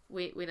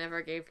 we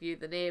never gave you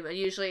the name." And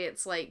usually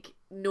it's like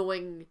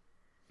knowing,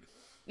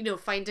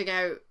 finding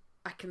out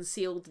a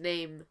concealed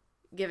name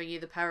giving you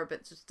the power,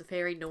 but just the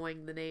fairy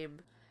knowing the name.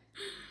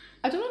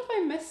 I don't know if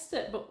I missed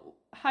it, but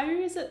how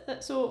is it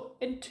that, so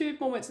in two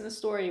moments in the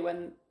story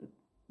when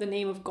the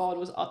name of God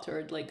was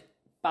uttered, like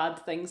bad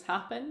things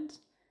happened?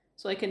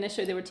 So like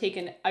initially they were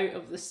taken out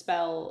of the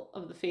spell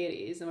of the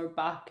fairies and were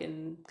back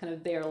in kind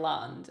of their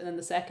land, and then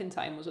the second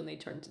time was when they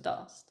turned to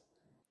dust.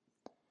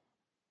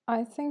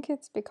 I think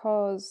it's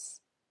because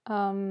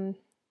so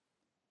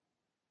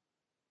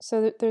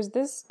there's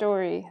this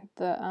story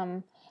that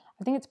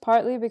I think it's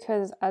partly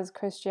because as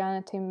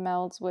Christianity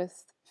melds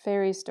with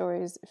fairy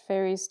stories,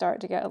 fairies start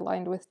to get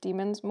aligned with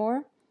demons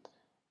more.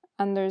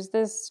 And there's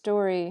this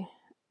story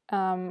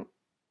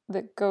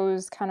that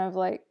goes kind of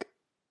like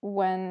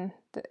when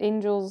the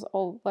angels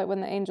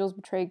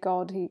betray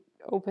God, he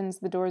opens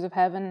the doors of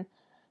heaven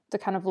to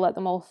kind of let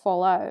them all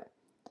fall out.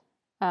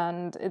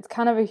 And it's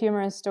kind of a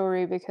humorous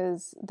story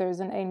because there's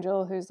an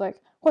angel who's like,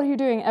 "What are you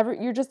doing?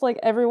 You're just like,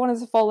 everyone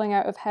is falling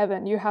out of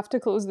heaven. You have to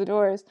close the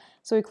doors."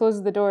 So he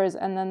closes the doors,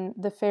 and then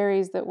the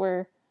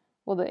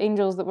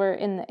angels that were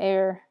in the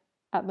air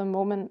at the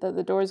moment that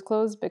the doors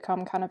closed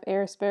become kind of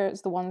air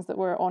spirits. The ones that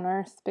were on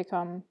earth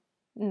become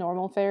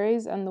normal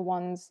fairies, and the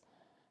ones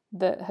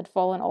that had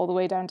fallen all the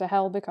way down to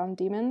hell become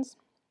demons.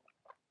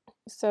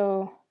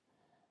 So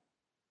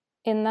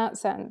in that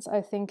sense, I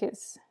think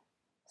it's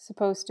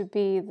supposed to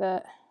be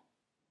that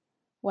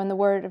when the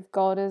word of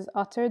God is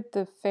uttered,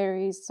 the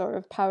fairies' sort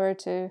of power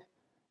to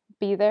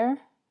be there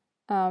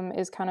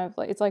is kind of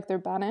like, it's like they're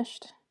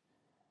banished.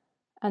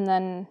 And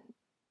then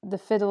the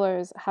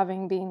fiddlers,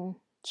 having been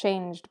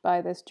changed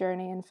by this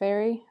journey in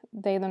fairy,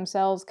 they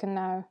themselves can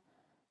now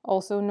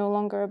also no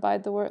longer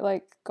abide the word,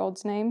 like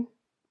God's name,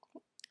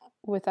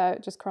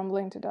 without just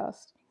crumbling to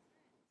dust.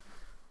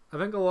 I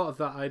think a lot of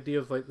that idea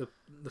of like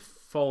the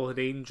fallen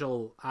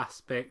angel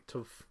aspect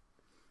of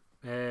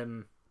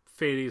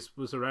fairies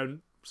was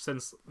around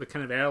since the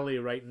kind of early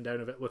writing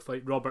down of it with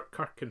like Robert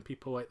Kirk and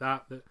people like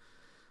that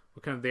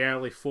were kind of the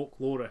early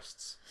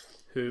folklorists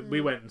who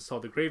we went and saw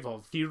the grave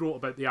of. He wrote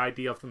about the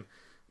idea of them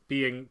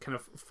being kind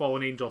of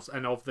fallen angels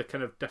and of the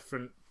kind of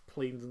different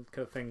planes and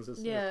kind of things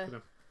as kind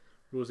of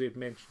Rosie had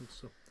mentioned.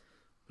 So,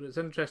 but it's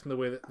interesting the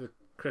way that the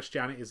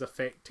Christianity has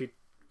affected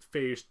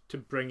fairies to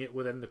bring it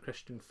within the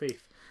Christian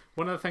faith.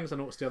 One of the things I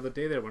noticed the other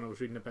day there when I was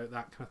reading about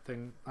that kind of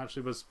thing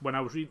actually was when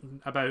I was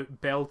reading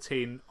about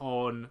Beltane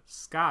on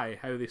Skye,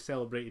 how they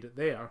celebrated it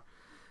there.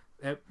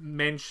 It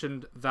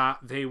mentioned that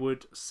they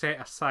would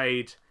set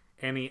aside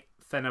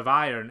anything of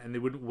iron and they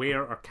wouldn't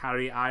wear or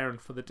carry iron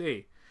for the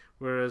day.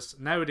 Whereas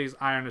nowadays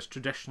iron is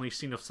traditionally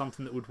seen as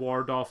something that would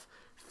ward off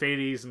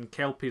fairies and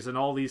kelpies and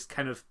all these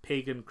kind of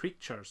pagan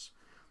creatures.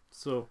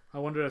 So I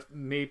wonder if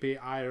maybe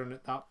iron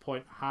at that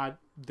point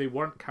they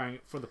weren't carrying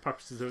it for the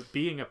purposes of it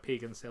being a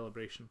pagan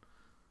celebration.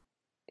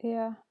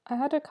 Yeah, I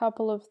had a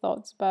couple of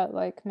thoughts about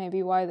like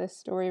maybe why this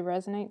story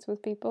resonates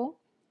with people.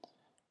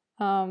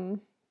 So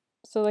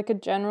like a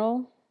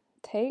general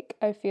take,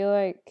 I feel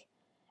like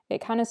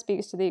it kind of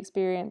speaks to the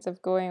experience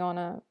of going on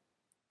a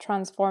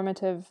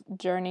transformative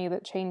journey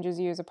that changes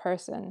you as a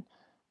person.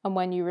 And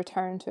when you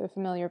return to a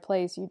familiar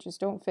place, you just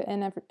don't fit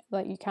in.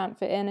 You can't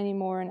fit in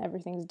anymore, and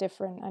everything's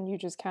different, and you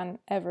just can't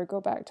ever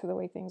go back to the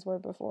way things were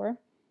before.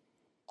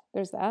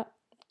 There's that.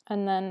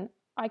 And then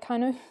I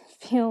kind of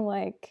feel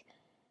like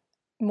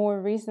more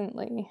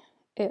recently,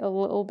 it a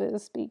little bit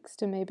speaks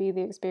to maybe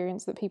the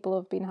experience that people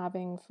have been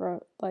having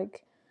for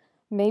like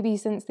maybe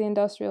since the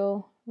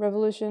Industrial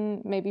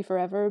Revolution, maybe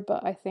forever,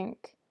 but I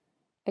think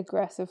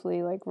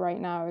aggressively like right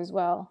now as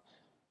well,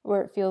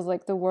 where it feels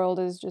like the world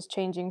is just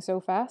changing so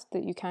fast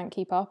that you can't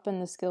keep up,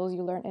 and the skills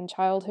you learned in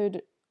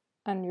childhood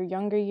and your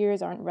younger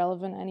years aren't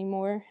relevant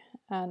anymore,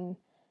 and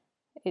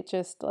it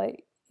just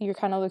like you're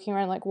kind of looking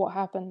around like what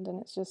happened, and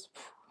it's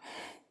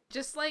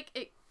just like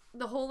it,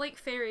 the whole like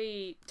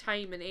fairy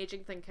time and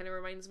aging thing kind of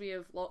reminds me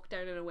of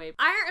lockdown in a way.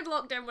 I entered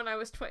lockdown when I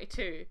was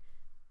 22,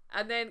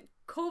 and then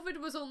COVID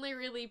was only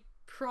really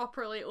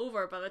properly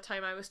over by the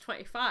time I was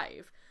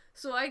 25.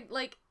 So I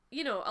like,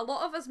 a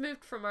lot of us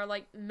moved from our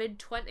like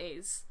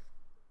mid-20s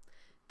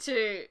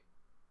to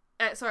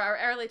our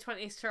early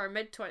 20s to our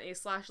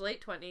mid-20s /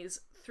 late 20s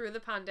through the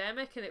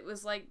pandemic, and it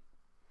was like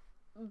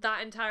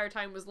that entire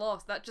time was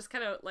lost. That just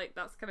kind of like,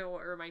 that's kind of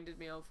what it reminded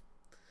me of.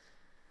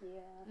 Yeah.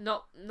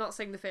 Not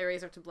saying the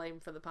fairies are to blame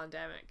for the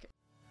pandemic.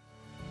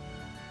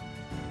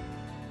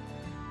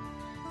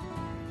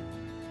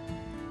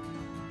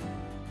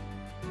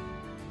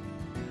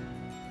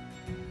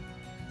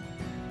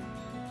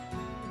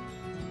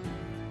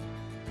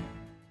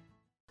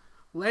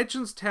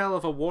 Legends tell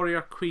of a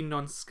warrior queen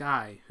on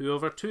Skye who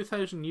over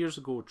 2,000 years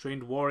ago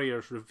trained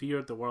warriors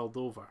revered the world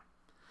over.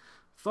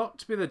 Thought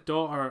to be the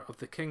daughter of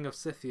the king of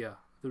Scythia,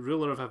 the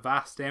ruler of a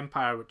vast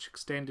empire which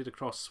extended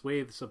across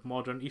swathes of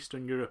modern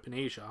Eastern Europe and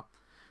Asia,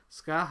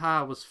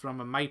 Skaha was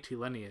from a mighty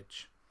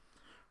lineage.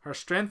 Her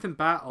strength in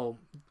battle,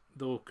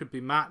 though, could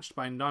be matched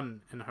by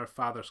none in her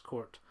father's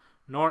court,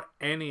 nor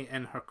any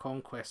in her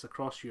conquests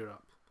across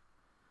Europe.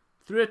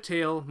 Through a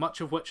tale, much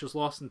of which is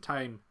lost in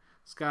time,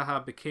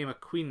 Skaha became a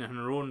queen in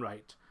her own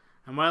right,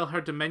 and while her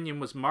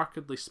dominion was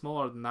markedly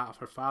smaller than that of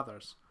her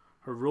father's,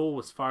 her role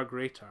was far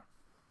greater.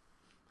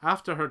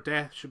 After her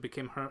death, she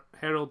became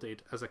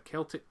heralded as a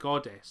Celtic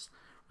goddess,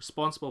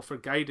 responsible for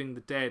guiding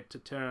the dead to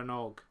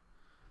Terranog,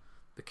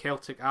 the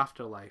Celtic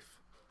afterlife.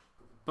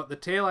 But the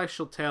tale I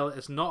shall tell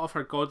is not of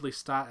her godly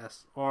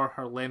status or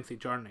her lengthy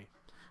journey,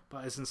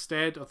 but is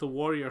instead of the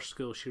warrior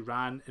school she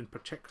ran in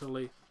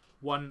particularly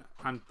one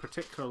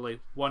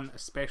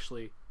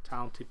especially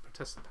talented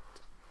participant.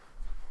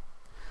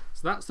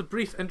 So that's the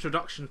brief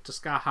introduction to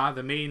Skaha,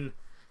 the main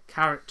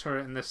character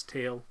in this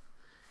tale.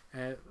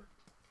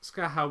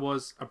 Skaha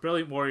was a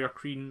brilliant warrior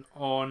queen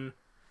on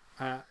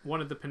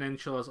one of the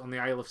peninsulas on the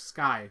Isle of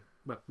Skye,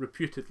 well,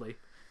 reputedly.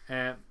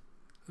 The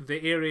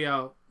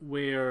area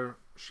where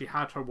she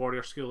had her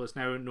warrior school is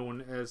now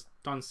known as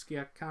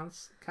Dunskia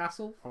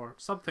Castle, or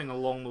something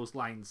along those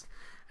lines,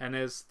 and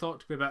is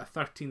thought to be about a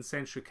 13th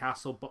century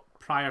castle, but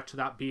prior to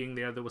that being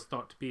there was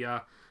thought to be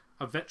a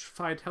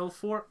vitrified hill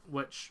fort,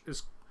 which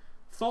is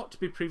thought to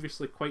be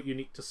previously quite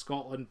unique to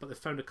Scotland, but they've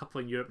found a couple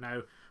in Europe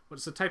now,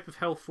 which is a type of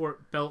hill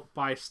fort built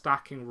by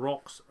stacking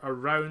rocks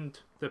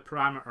around the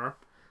perimeter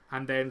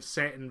and then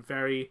setting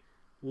very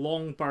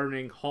long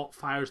burning hot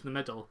fires in the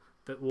middle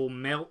that will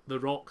melt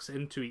the rocks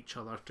into each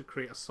other to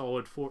create a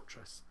solid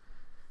fortress.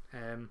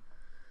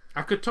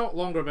 I could talk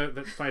longer about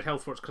vitrified hill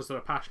forts because they're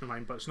a passion of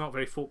mine, but it's not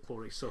very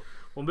folklory, so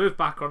we'll move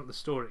back onto the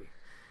story.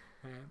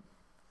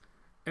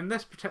 In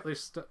this particular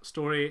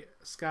story,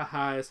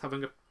 Skaha is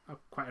having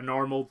quite a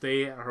normal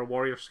day at her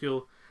warrior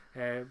school,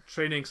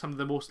 training some of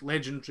the most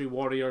legendary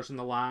warriors in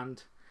the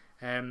land.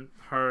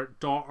 Her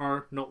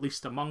daughter, not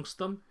least amongst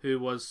them, who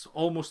was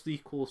almost the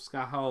equal of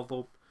Skaha,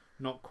 although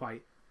not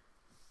quite.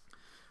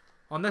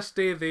 On this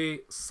day,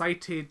 they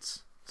sighted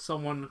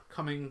someone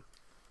coming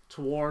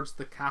towards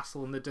the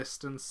castle in the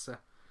distance,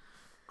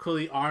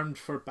 clearly armed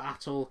for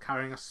battle,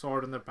 carrying a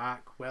sword on their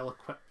back, well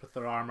equipped with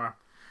their armour.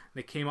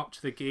 They came up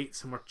to the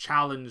gates and were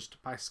challenged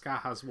by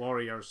Skaha's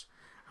warriors.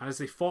 And as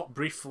they fought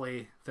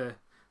briefly, the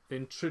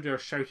intruder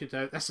shouted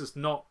out, "This is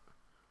not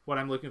what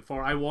I'm looking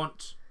for. I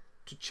want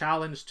to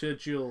challenge to a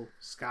duel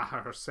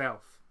Skaha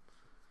herself."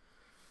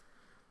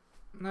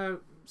 Now,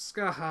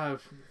 Skaha,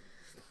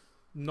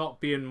 not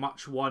being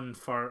much one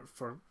for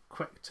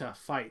quick to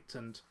fight,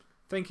 and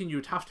thinking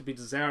you'd have to be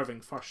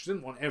deserving first. She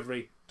didn't want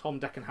every Tom,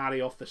 Dick and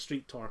Harry off the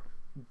street, or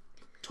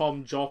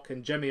Tom, Jock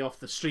and Jimmy off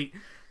the street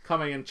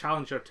coming and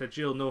challenge her to a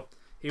duel. No,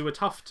 he would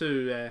have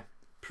to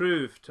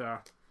prove to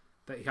her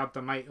that he had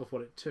the might of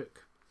what it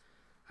took.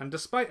 And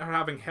despite her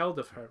having heard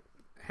of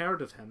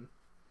him,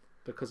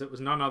 because it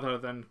was none other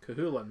than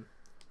Cuchulainn,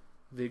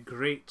 the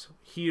great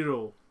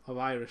hero of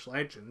Irish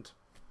legend,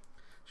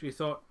 she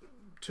thought,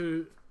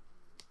 to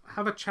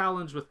have a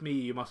challenge with me,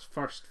 you must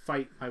first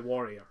fight my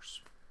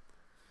warriors.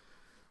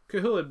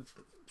 Cuchulainn,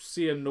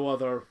 seeing no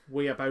other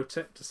way about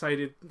it,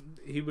 decided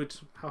he would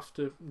have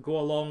to go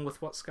along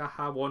with what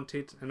Skaha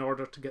wanted in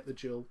order to get the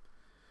duel,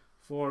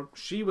 for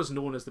she was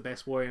known as the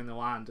best warrior in the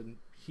land and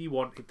he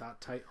wanted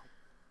that title.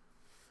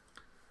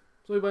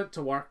 So he went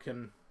to work,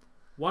 and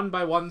one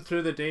by one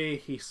through the day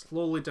he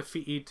slowly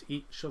defeated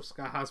each of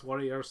Skaha's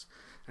warriors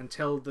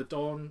until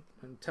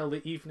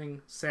the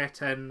evening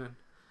set in and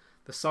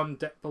the sun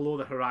dipped below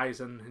the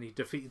horizon, and he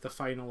defeated the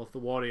final of the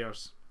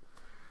warriors.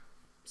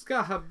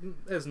 Skaha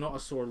is not a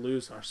sore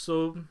loser,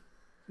 so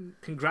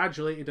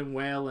congratulated him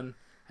well and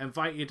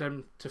invited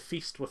him to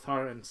feast with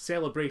her in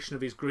celebration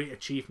of his great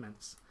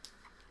achievements.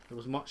 There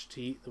was much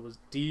to eat. There was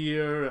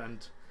deer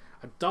and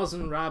a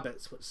dozen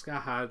rabbits which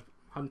Skaha had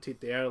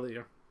hunted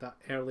earlier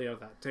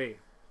that day.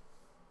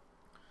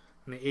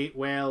 And they ate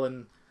well,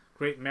 and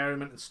great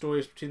merriment and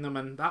stories between them,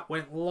 and that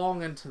went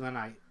long into the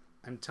night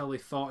until they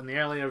thought in the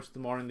early hours of the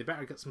morning they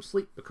better get some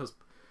sleep because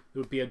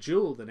there would be a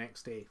duel the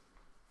next day.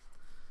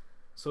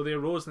 So they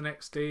arose the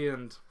next day,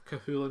 and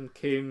Cuchulainn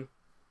came,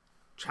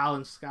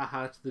 challenged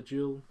Skaha to the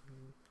duel.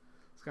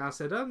 Skaha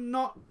said,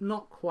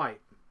 not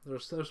quite.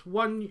 There's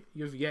one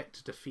you've yet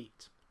to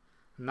defeat,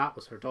 and that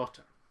was her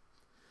daughter.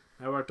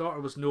 Now, her daughter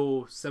was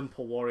no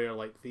simple warrior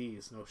like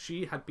these. No,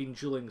 she had been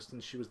duelling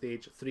since she was the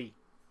age of 3.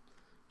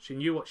 She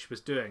knew what she was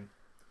doing,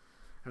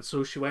 and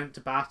so she went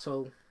to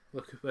battle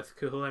with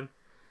Cuchulainn,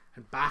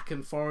 and back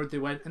and forward they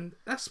went. And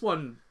this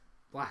one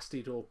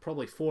lasted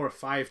probably 4 or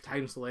 5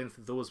 times the length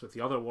of those with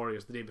the other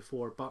warriors the day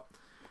before, but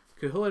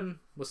Cuchulainn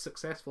was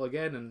successful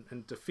again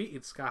and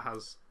defeated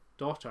Skaha's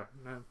daughter.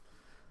 Now,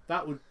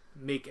 that would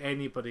make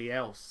anybody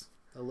else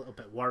a little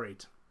bit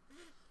worried,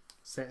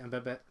 set them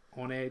a bit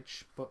on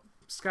edge, but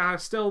Skaha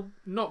still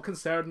not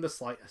concerned in the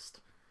slightest.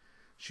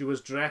 She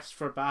was dressed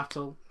for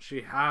battle,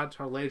 she had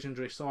her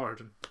legendary sword,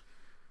 and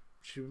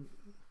she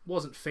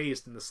wasn't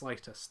fazed in the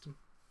slightest.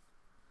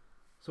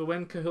 So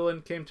when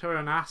Cuchulainn came to her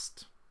and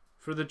asked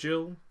for the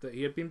jewel that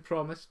he had been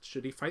promised,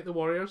 should he fight the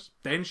warriors,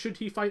 then should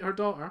he fight her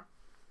daughter,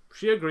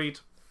 she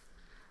agreed,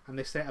 and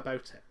they set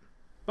about it.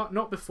 But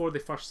not before they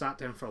first sat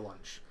down for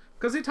lunch,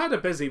 because they'd had a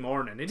busy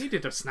morning, they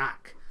needed a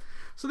snack.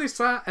 So they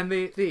sat and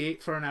they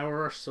ate for an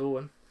hour or so,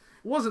 and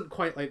it wasn't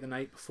quite like the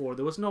night before.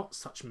 There was not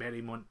such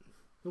merriment.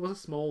 There was a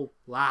small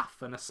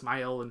laugh and a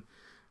smile and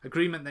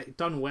agreement that he'd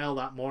done well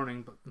that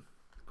morning, but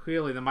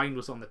clearly the mind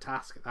was on the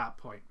task at that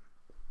point.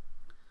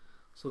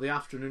 So the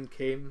afternoon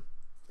came,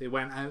 they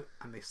went out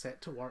and they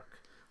set to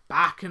work.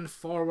 Back and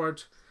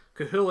forward,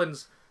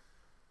 Cuchulainn's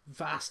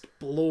vast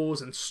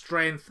blows and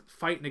strength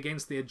fighting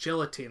against the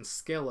agility and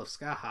skill of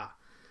Skaha.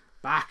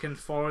 Back and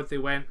forward they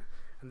went,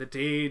 and the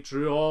day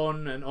drew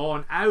on and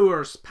on.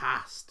 Hours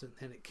passed, and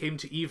then it came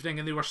to evening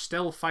and they were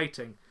still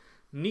fighting,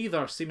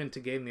 neither seeming to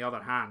gain the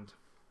other hand.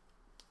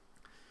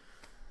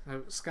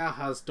 Now,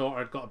 Skaha's daughter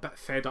had got a bit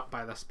fed up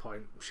by this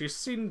point. She's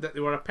seen that they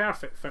were a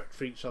perfect fit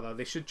for each other.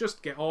 They should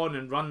just get on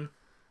and run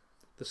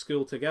the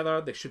school together.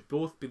 They should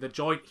both be the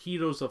joint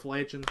heroes of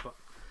legend, but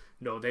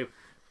no, they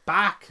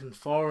back and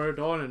forward,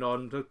 on and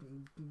on.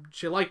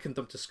 She likened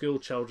them to school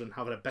children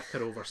having a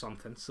bicker over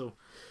something, so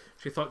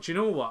she thought, you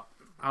know what,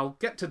 I'll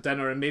get to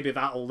dinner and maybe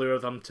that'll lure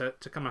them to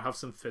come and have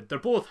some food. They're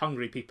both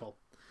hungry people.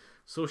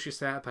 So she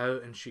set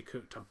about and she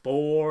cooked a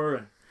boar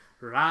and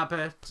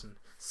rabbit and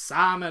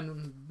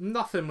salmon.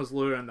 Nothing was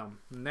luring them.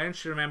 And then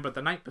she remembered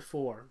the night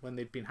before when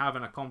they'd been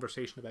having a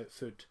conversation about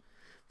food.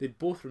 They'd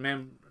both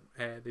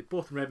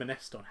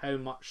reminisced on how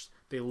much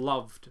they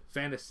loved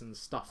venison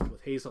stuffed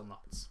with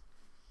hazelnuts.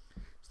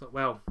 So that,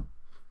 well,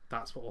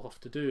 that's what we'll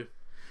have to do.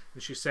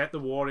 And she set the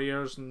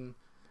warriors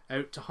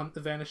out to hunt the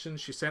venison.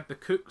 She sent the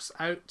cooks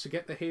out to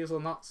get the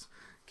hazelnuts,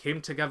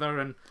 came together,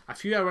 and a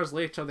few hours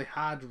later they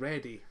had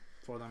ready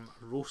for them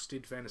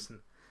roasted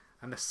venison,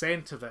 and the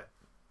scent of it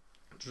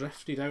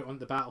drifted out on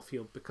the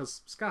battlefield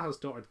because Skaha's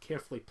daughter had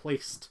carefully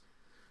placed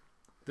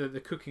the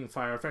cooking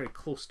fire very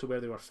close to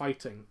where they were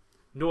fighting,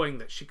 knowing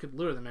that she could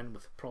lure them in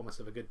with the promise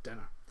of a good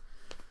dinner.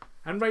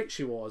 And right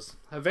she was.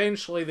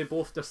 Eventually they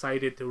both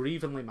decided they were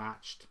evenly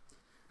matched,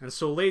 and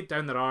so laid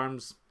down their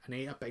arms and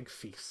ate a big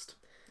feast.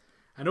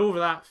 And over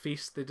that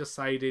feast they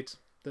decided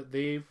that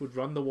they would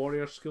run the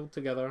warrior school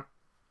together,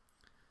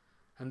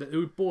 and that they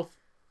would both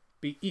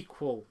be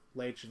equal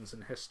legends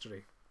in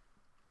history,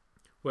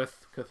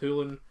 with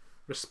Cuchulainn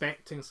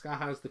respecting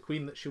Skaha as the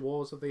queen that she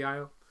was of the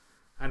Isle,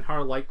 and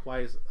her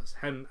likewise as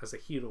him as a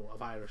hero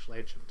of Irish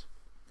legend.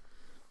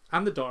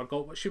 And the daughter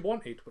got what she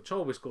wanted, which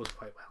always goes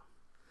quite well.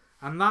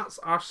 And that's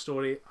our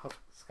story of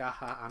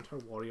Skaha and her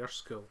warrior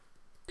school.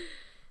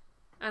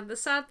 And the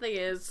sad thing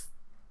is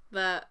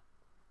that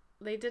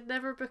they did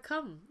never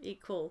become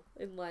equal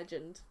in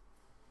legend,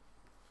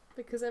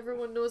 because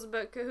everyone knows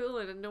about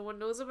Cuchulainn and no one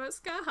knows about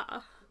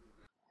Skaha.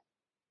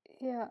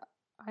 Yeah,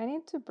 I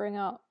need to bring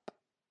up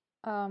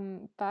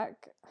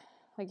back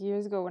like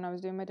years ago when I was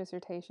doing my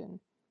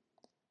dissertation,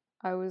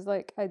 I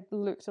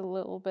looked a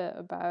little bit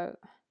about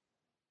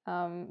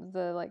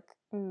the like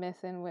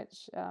myth in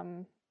which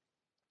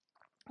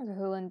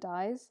Cuchulainn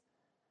dies,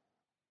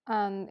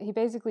 and he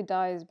basically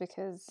dies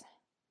because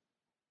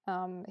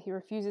he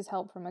refuses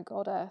help from a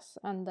goddess,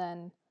 and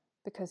then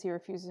because he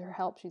refuses her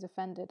help she's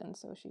offended, and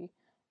so she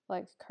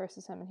like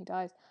curses him and he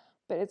dies.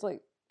 But it's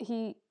like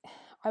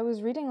I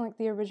was reading like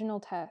the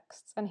original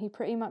texts, and he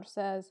pretty much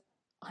says,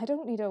 I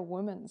don't need a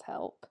woman's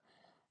help.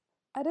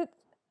 At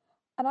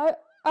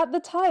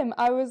the time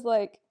I was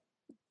like,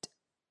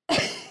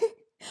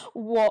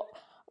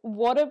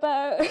 what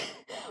about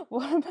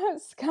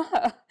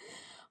Ska?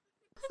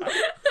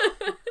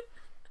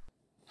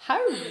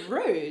 How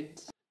rude.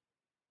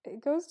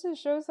 It goes to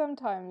show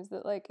sometimes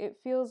that like it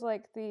feels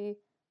like the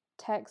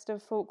text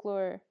of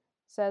folklore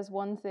says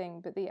one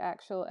thing, but the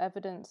actual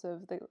evidence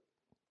of the...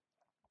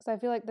 Because I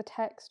feel like the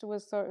text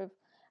was sort of...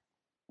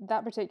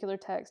 That particular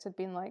text had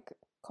been like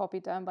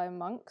copied down by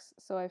monks,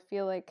 so I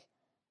feel like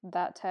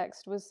that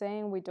text was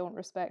saying we don't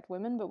respect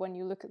women, but when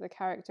you look at the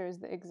characters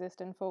that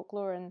exist in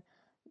folklore and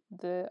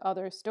the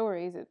other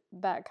stories,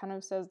 that kind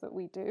of says that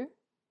we do.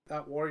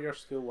 That warrior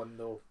school one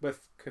though,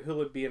 with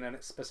Cuchulainn being in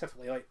it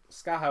specifically, like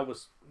Skaha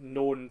was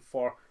known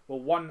for, well,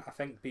 one, I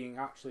think being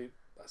actually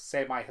a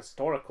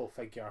semi-historical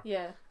figure,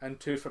 Yeah. and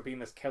two, for being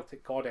this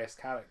Celtic goddess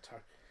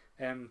character.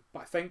 But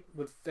I think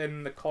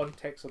within the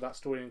context of that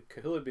story and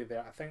Cuchulainn being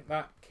there, I think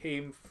that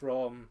came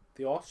from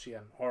the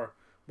Ossian, or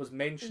was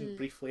mentioned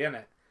briefly in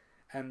it,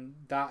 and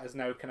that is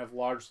now kind of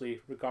largely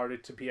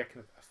regarded to be a kind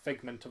of a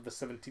figment of the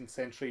 17th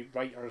century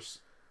writers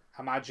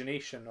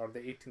imagination or the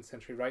 18th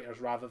century writers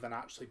rather than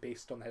actually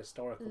based on the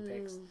historical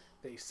text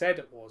that he said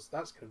it was.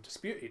 That's kind of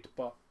disputed,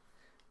 but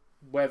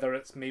whether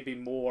it's maybe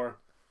more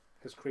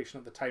his creation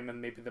at the time and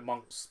maybe the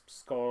monks'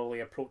 scholarly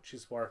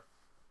approaches were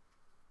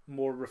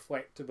more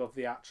reflective of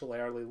the actual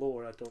early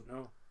lore, I don't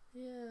know.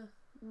 Yeah.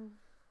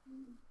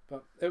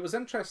 But it was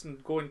interesting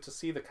going to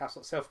see the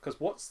castle itself, because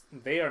what's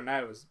there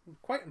now is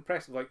quite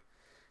impressive. Like,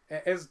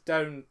 it is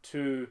down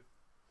to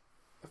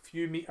a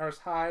few meters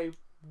high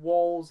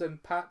walls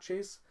and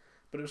patches,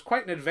 but it was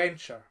quite an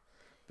adventure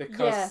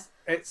because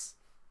it's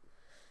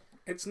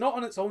not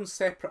on its own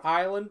separate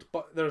island,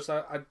 but there's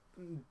a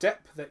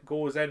dip that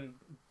goes in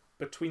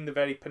between the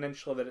very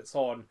peninsula that it's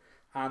on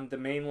and the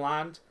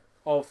mainland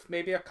of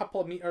maybe a couple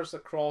of meters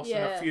across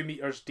and a few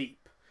meters deep.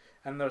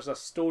 And there's a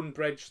stone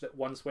bridge that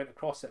once went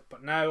across it,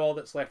 but now all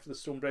that's left of the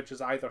stone bridge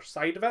is either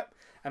side of it,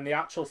 and the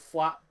actual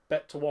flat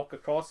bit to walk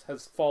across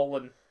has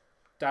fallen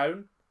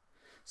down.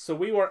 So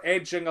we were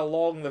edging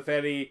along the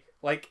very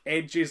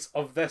edges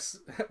of this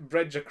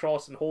bridge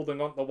across and holding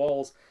onto the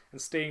walls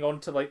and staying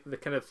onto the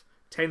kind of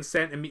 10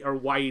 centimeter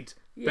wide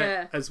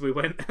bit as we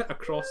went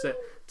across it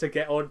to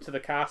get onto the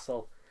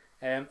castle.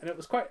 And it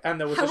was quite. And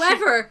there was.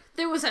 However,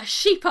 there was a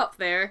sheep up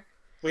there.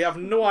 We have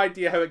no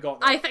idea how it got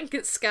there. I think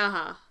it's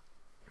Skaha.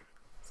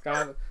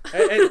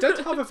 It did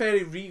have a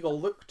very regal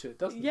look to it,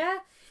 doesn't it? Yeah,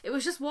 it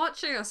was just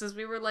watching us as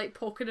we were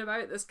poking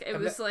about this. It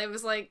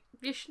was like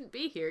you shouldn't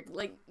be here.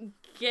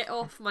 Get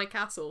off my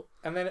castle.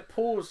 And then it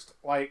posed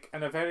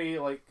in a very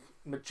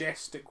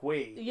majestic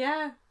way.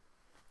 Yeah,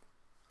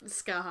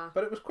 Skaha.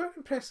 But it was quite an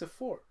impressive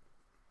fort.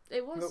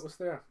 It was. That was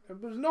there.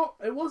 It was not.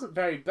 It wasn't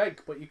very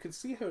big, but you could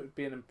see how it would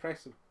be an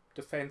impressive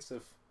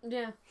defensive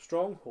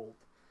stronghold,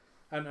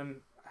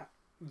 and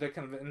the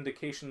kind of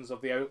indications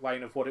of the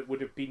outline of what it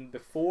would have been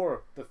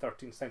before the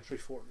 13th century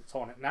fort that's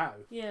on it now.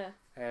 Yeah.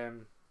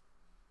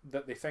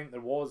 That they think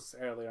there was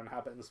earlier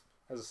inhabitants,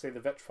 as I say, the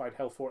vitrified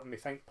hill fort, and they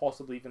think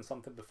possibly even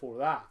something before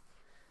that.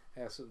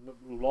 So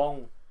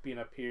long been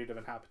a period of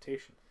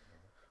inhabitation.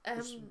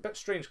 It's a bit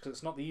strange because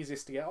it's not the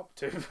easiest to get up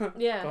to.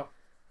 Yeah.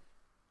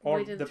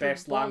 Or the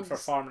best land for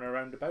farming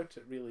around about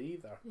it, really,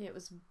 either. Yeah, it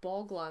was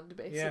bogland,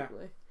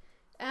 basically.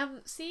 Yeah.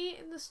 See,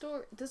 in the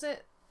story, does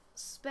it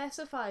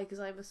specify, because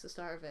I missed the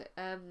start of it,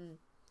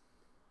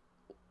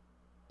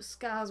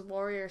 Ska's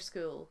warrior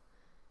school,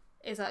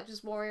 is that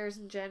just warriors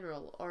in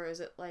general, or is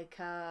it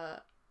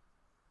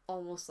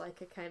almost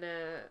like a kind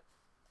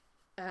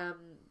of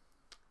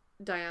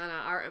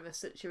Diana Artemis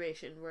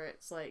situation where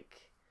it's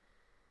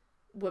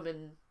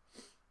women,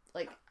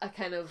 a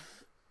kind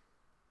of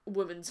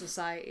women's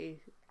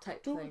society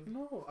type thing?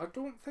 No, I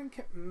don't think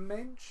it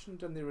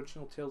mentioned in the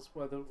original tales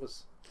whether it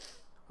was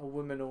a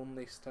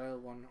women-only style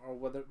one or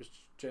whether it was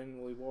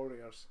generally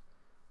warriors,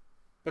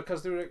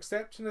 because they were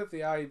accepting of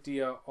the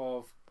idea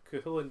of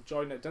Cuchulainn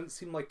joining. It didn't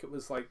seem like it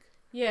was an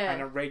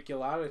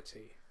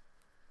irregularity,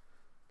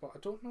 but I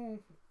don't know.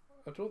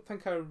 I don't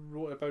think I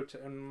wrote about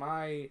it in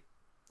my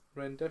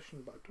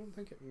rendition, but I don't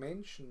think it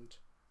mentioned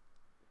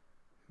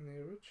in the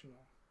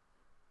original.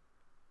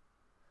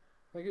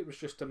 I think it was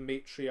just a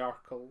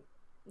matriarchal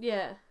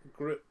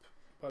group.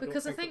 But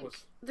because I think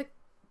the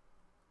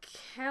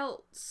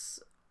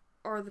Celts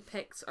or the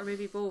Picts, or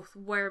maybe both,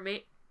 were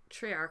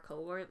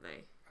matriarchal, weren't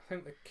they? I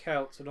think the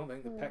Celts, I don't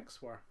think the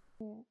Picts were.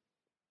 Yeah.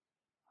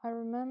 I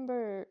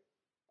remember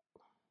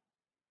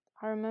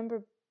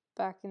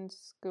back in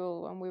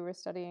school when we were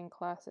studying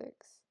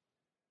classics,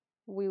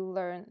 we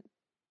learned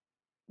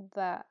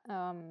that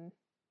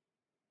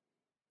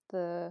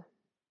the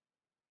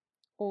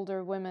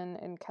older women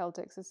in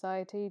Celtic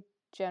society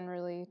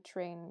generally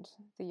trained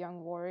the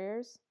young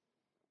warriors.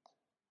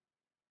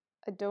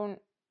 I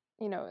don't,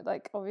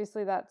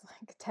 obviously that's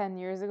 10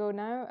 years ago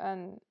now,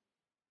 and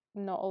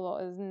not a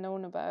lot is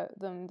known about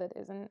them that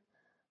isn't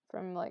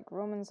from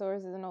Roman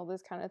sources and all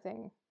this kind of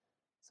thing.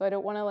 So I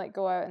don't want to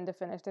go out and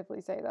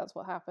definitively say that's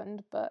what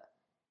happened, but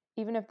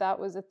even if that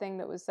was a thing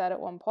that was said at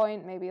one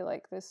point, maybe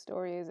this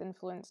story is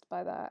influenced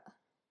by that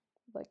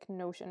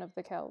notion of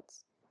the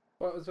Celts.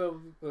 Well, as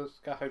well, the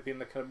Skaha being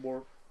the kind of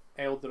more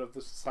elder of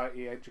the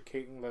society,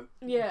 educating the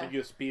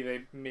youth, be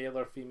they male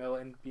or female,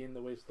 and being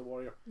the ways of the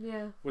warrior,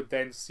 would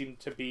then seem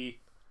to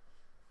be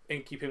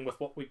in keeping with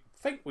what we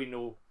think we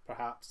know,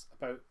 perhaps,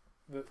 about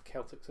the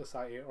Celtic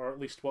society, or at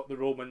least what the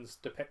Romans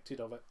depicted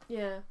of it.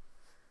 Yeah.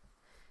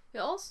 It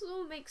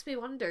also makes me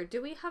wonder,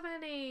 do we have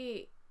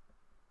any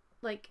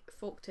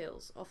folk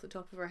tales off the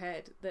top of our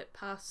head that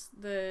pass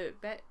the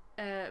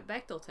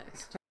Bechdel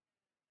test?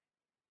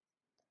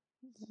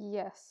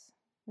 Yes.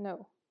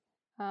 No.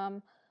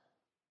 I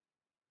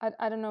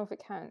don't know if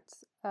it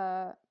counts,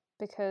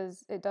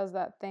 because it does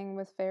that thing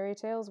with fairy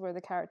tales where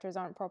the characters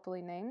aren't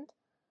properly named.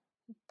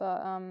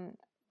 But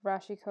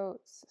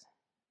Rashikotes,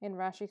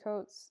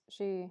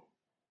 she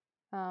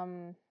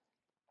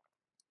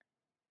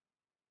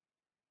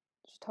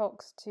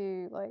talks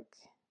to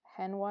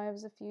hen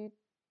wives a few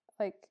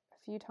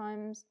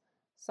times.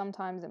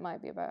 Sometimes it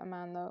might be about a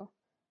man though,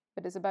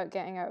 but it's about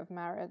getting out of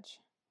marriage.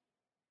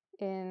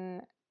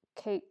 In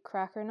Kate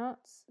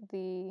Crackernuts,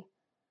 the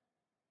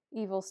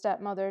evil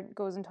stepmother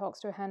goes and talks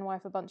to a hen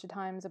wife a bunch of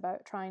times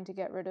about trying to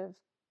get rid of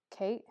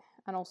Kate,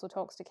 and also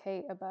talks to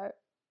Kate about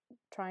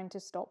trying to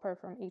stop her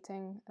from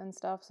eating and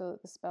stuff so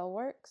that the spell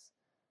works.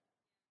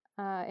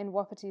 In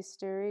Wapiti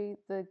Story,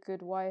 the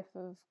good wife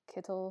of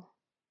Kittle,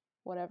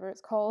 whatever it's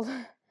called,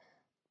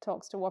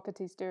 talks to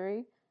Wapiti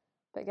Story.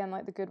 But again,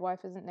 like, the good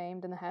wife isn't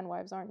named and the hen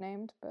wives aren't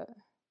named, but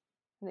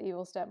the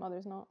evil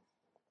stepmother's not.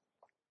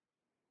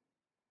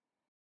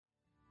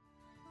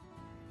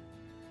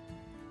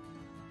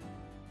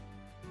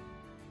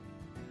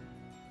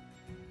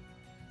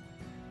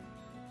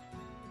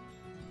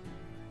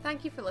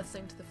 Thank you for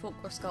listening to the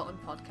Folklore Scotland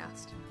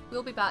podcast.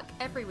 We'll be back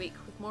every week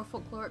with more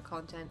folkloric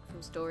content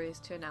from stories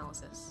to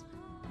analysis.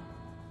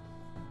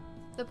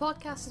 The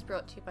podcast is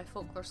brought to you by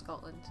Folklore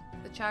Scotland,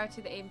 the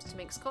charity that aims to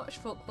make Scottish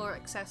folklore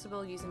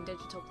accessible using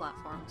digital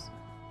platforms,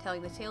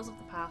 telling the tales of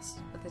the past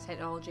with the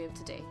technology of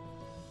today.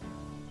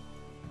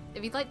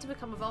 If you'd like to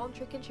become a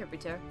voluntary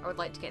contributor or would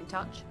like to get in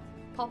touch,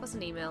 pop us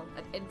an email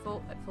at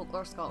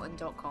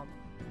info@folklorescotland.com,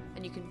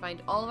 and you can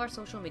find all of our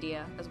social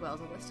media as well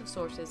as a list of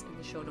sources in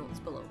the show notes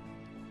below.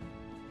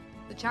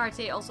 The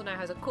charity also now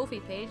has a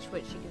Ko-fi page,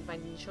 which you can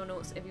find in the show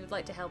notes if you would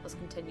like to help us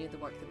continue the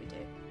work that we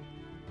do.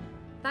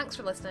 Thanks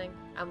for listening,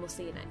 and we'll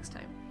see you next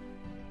time.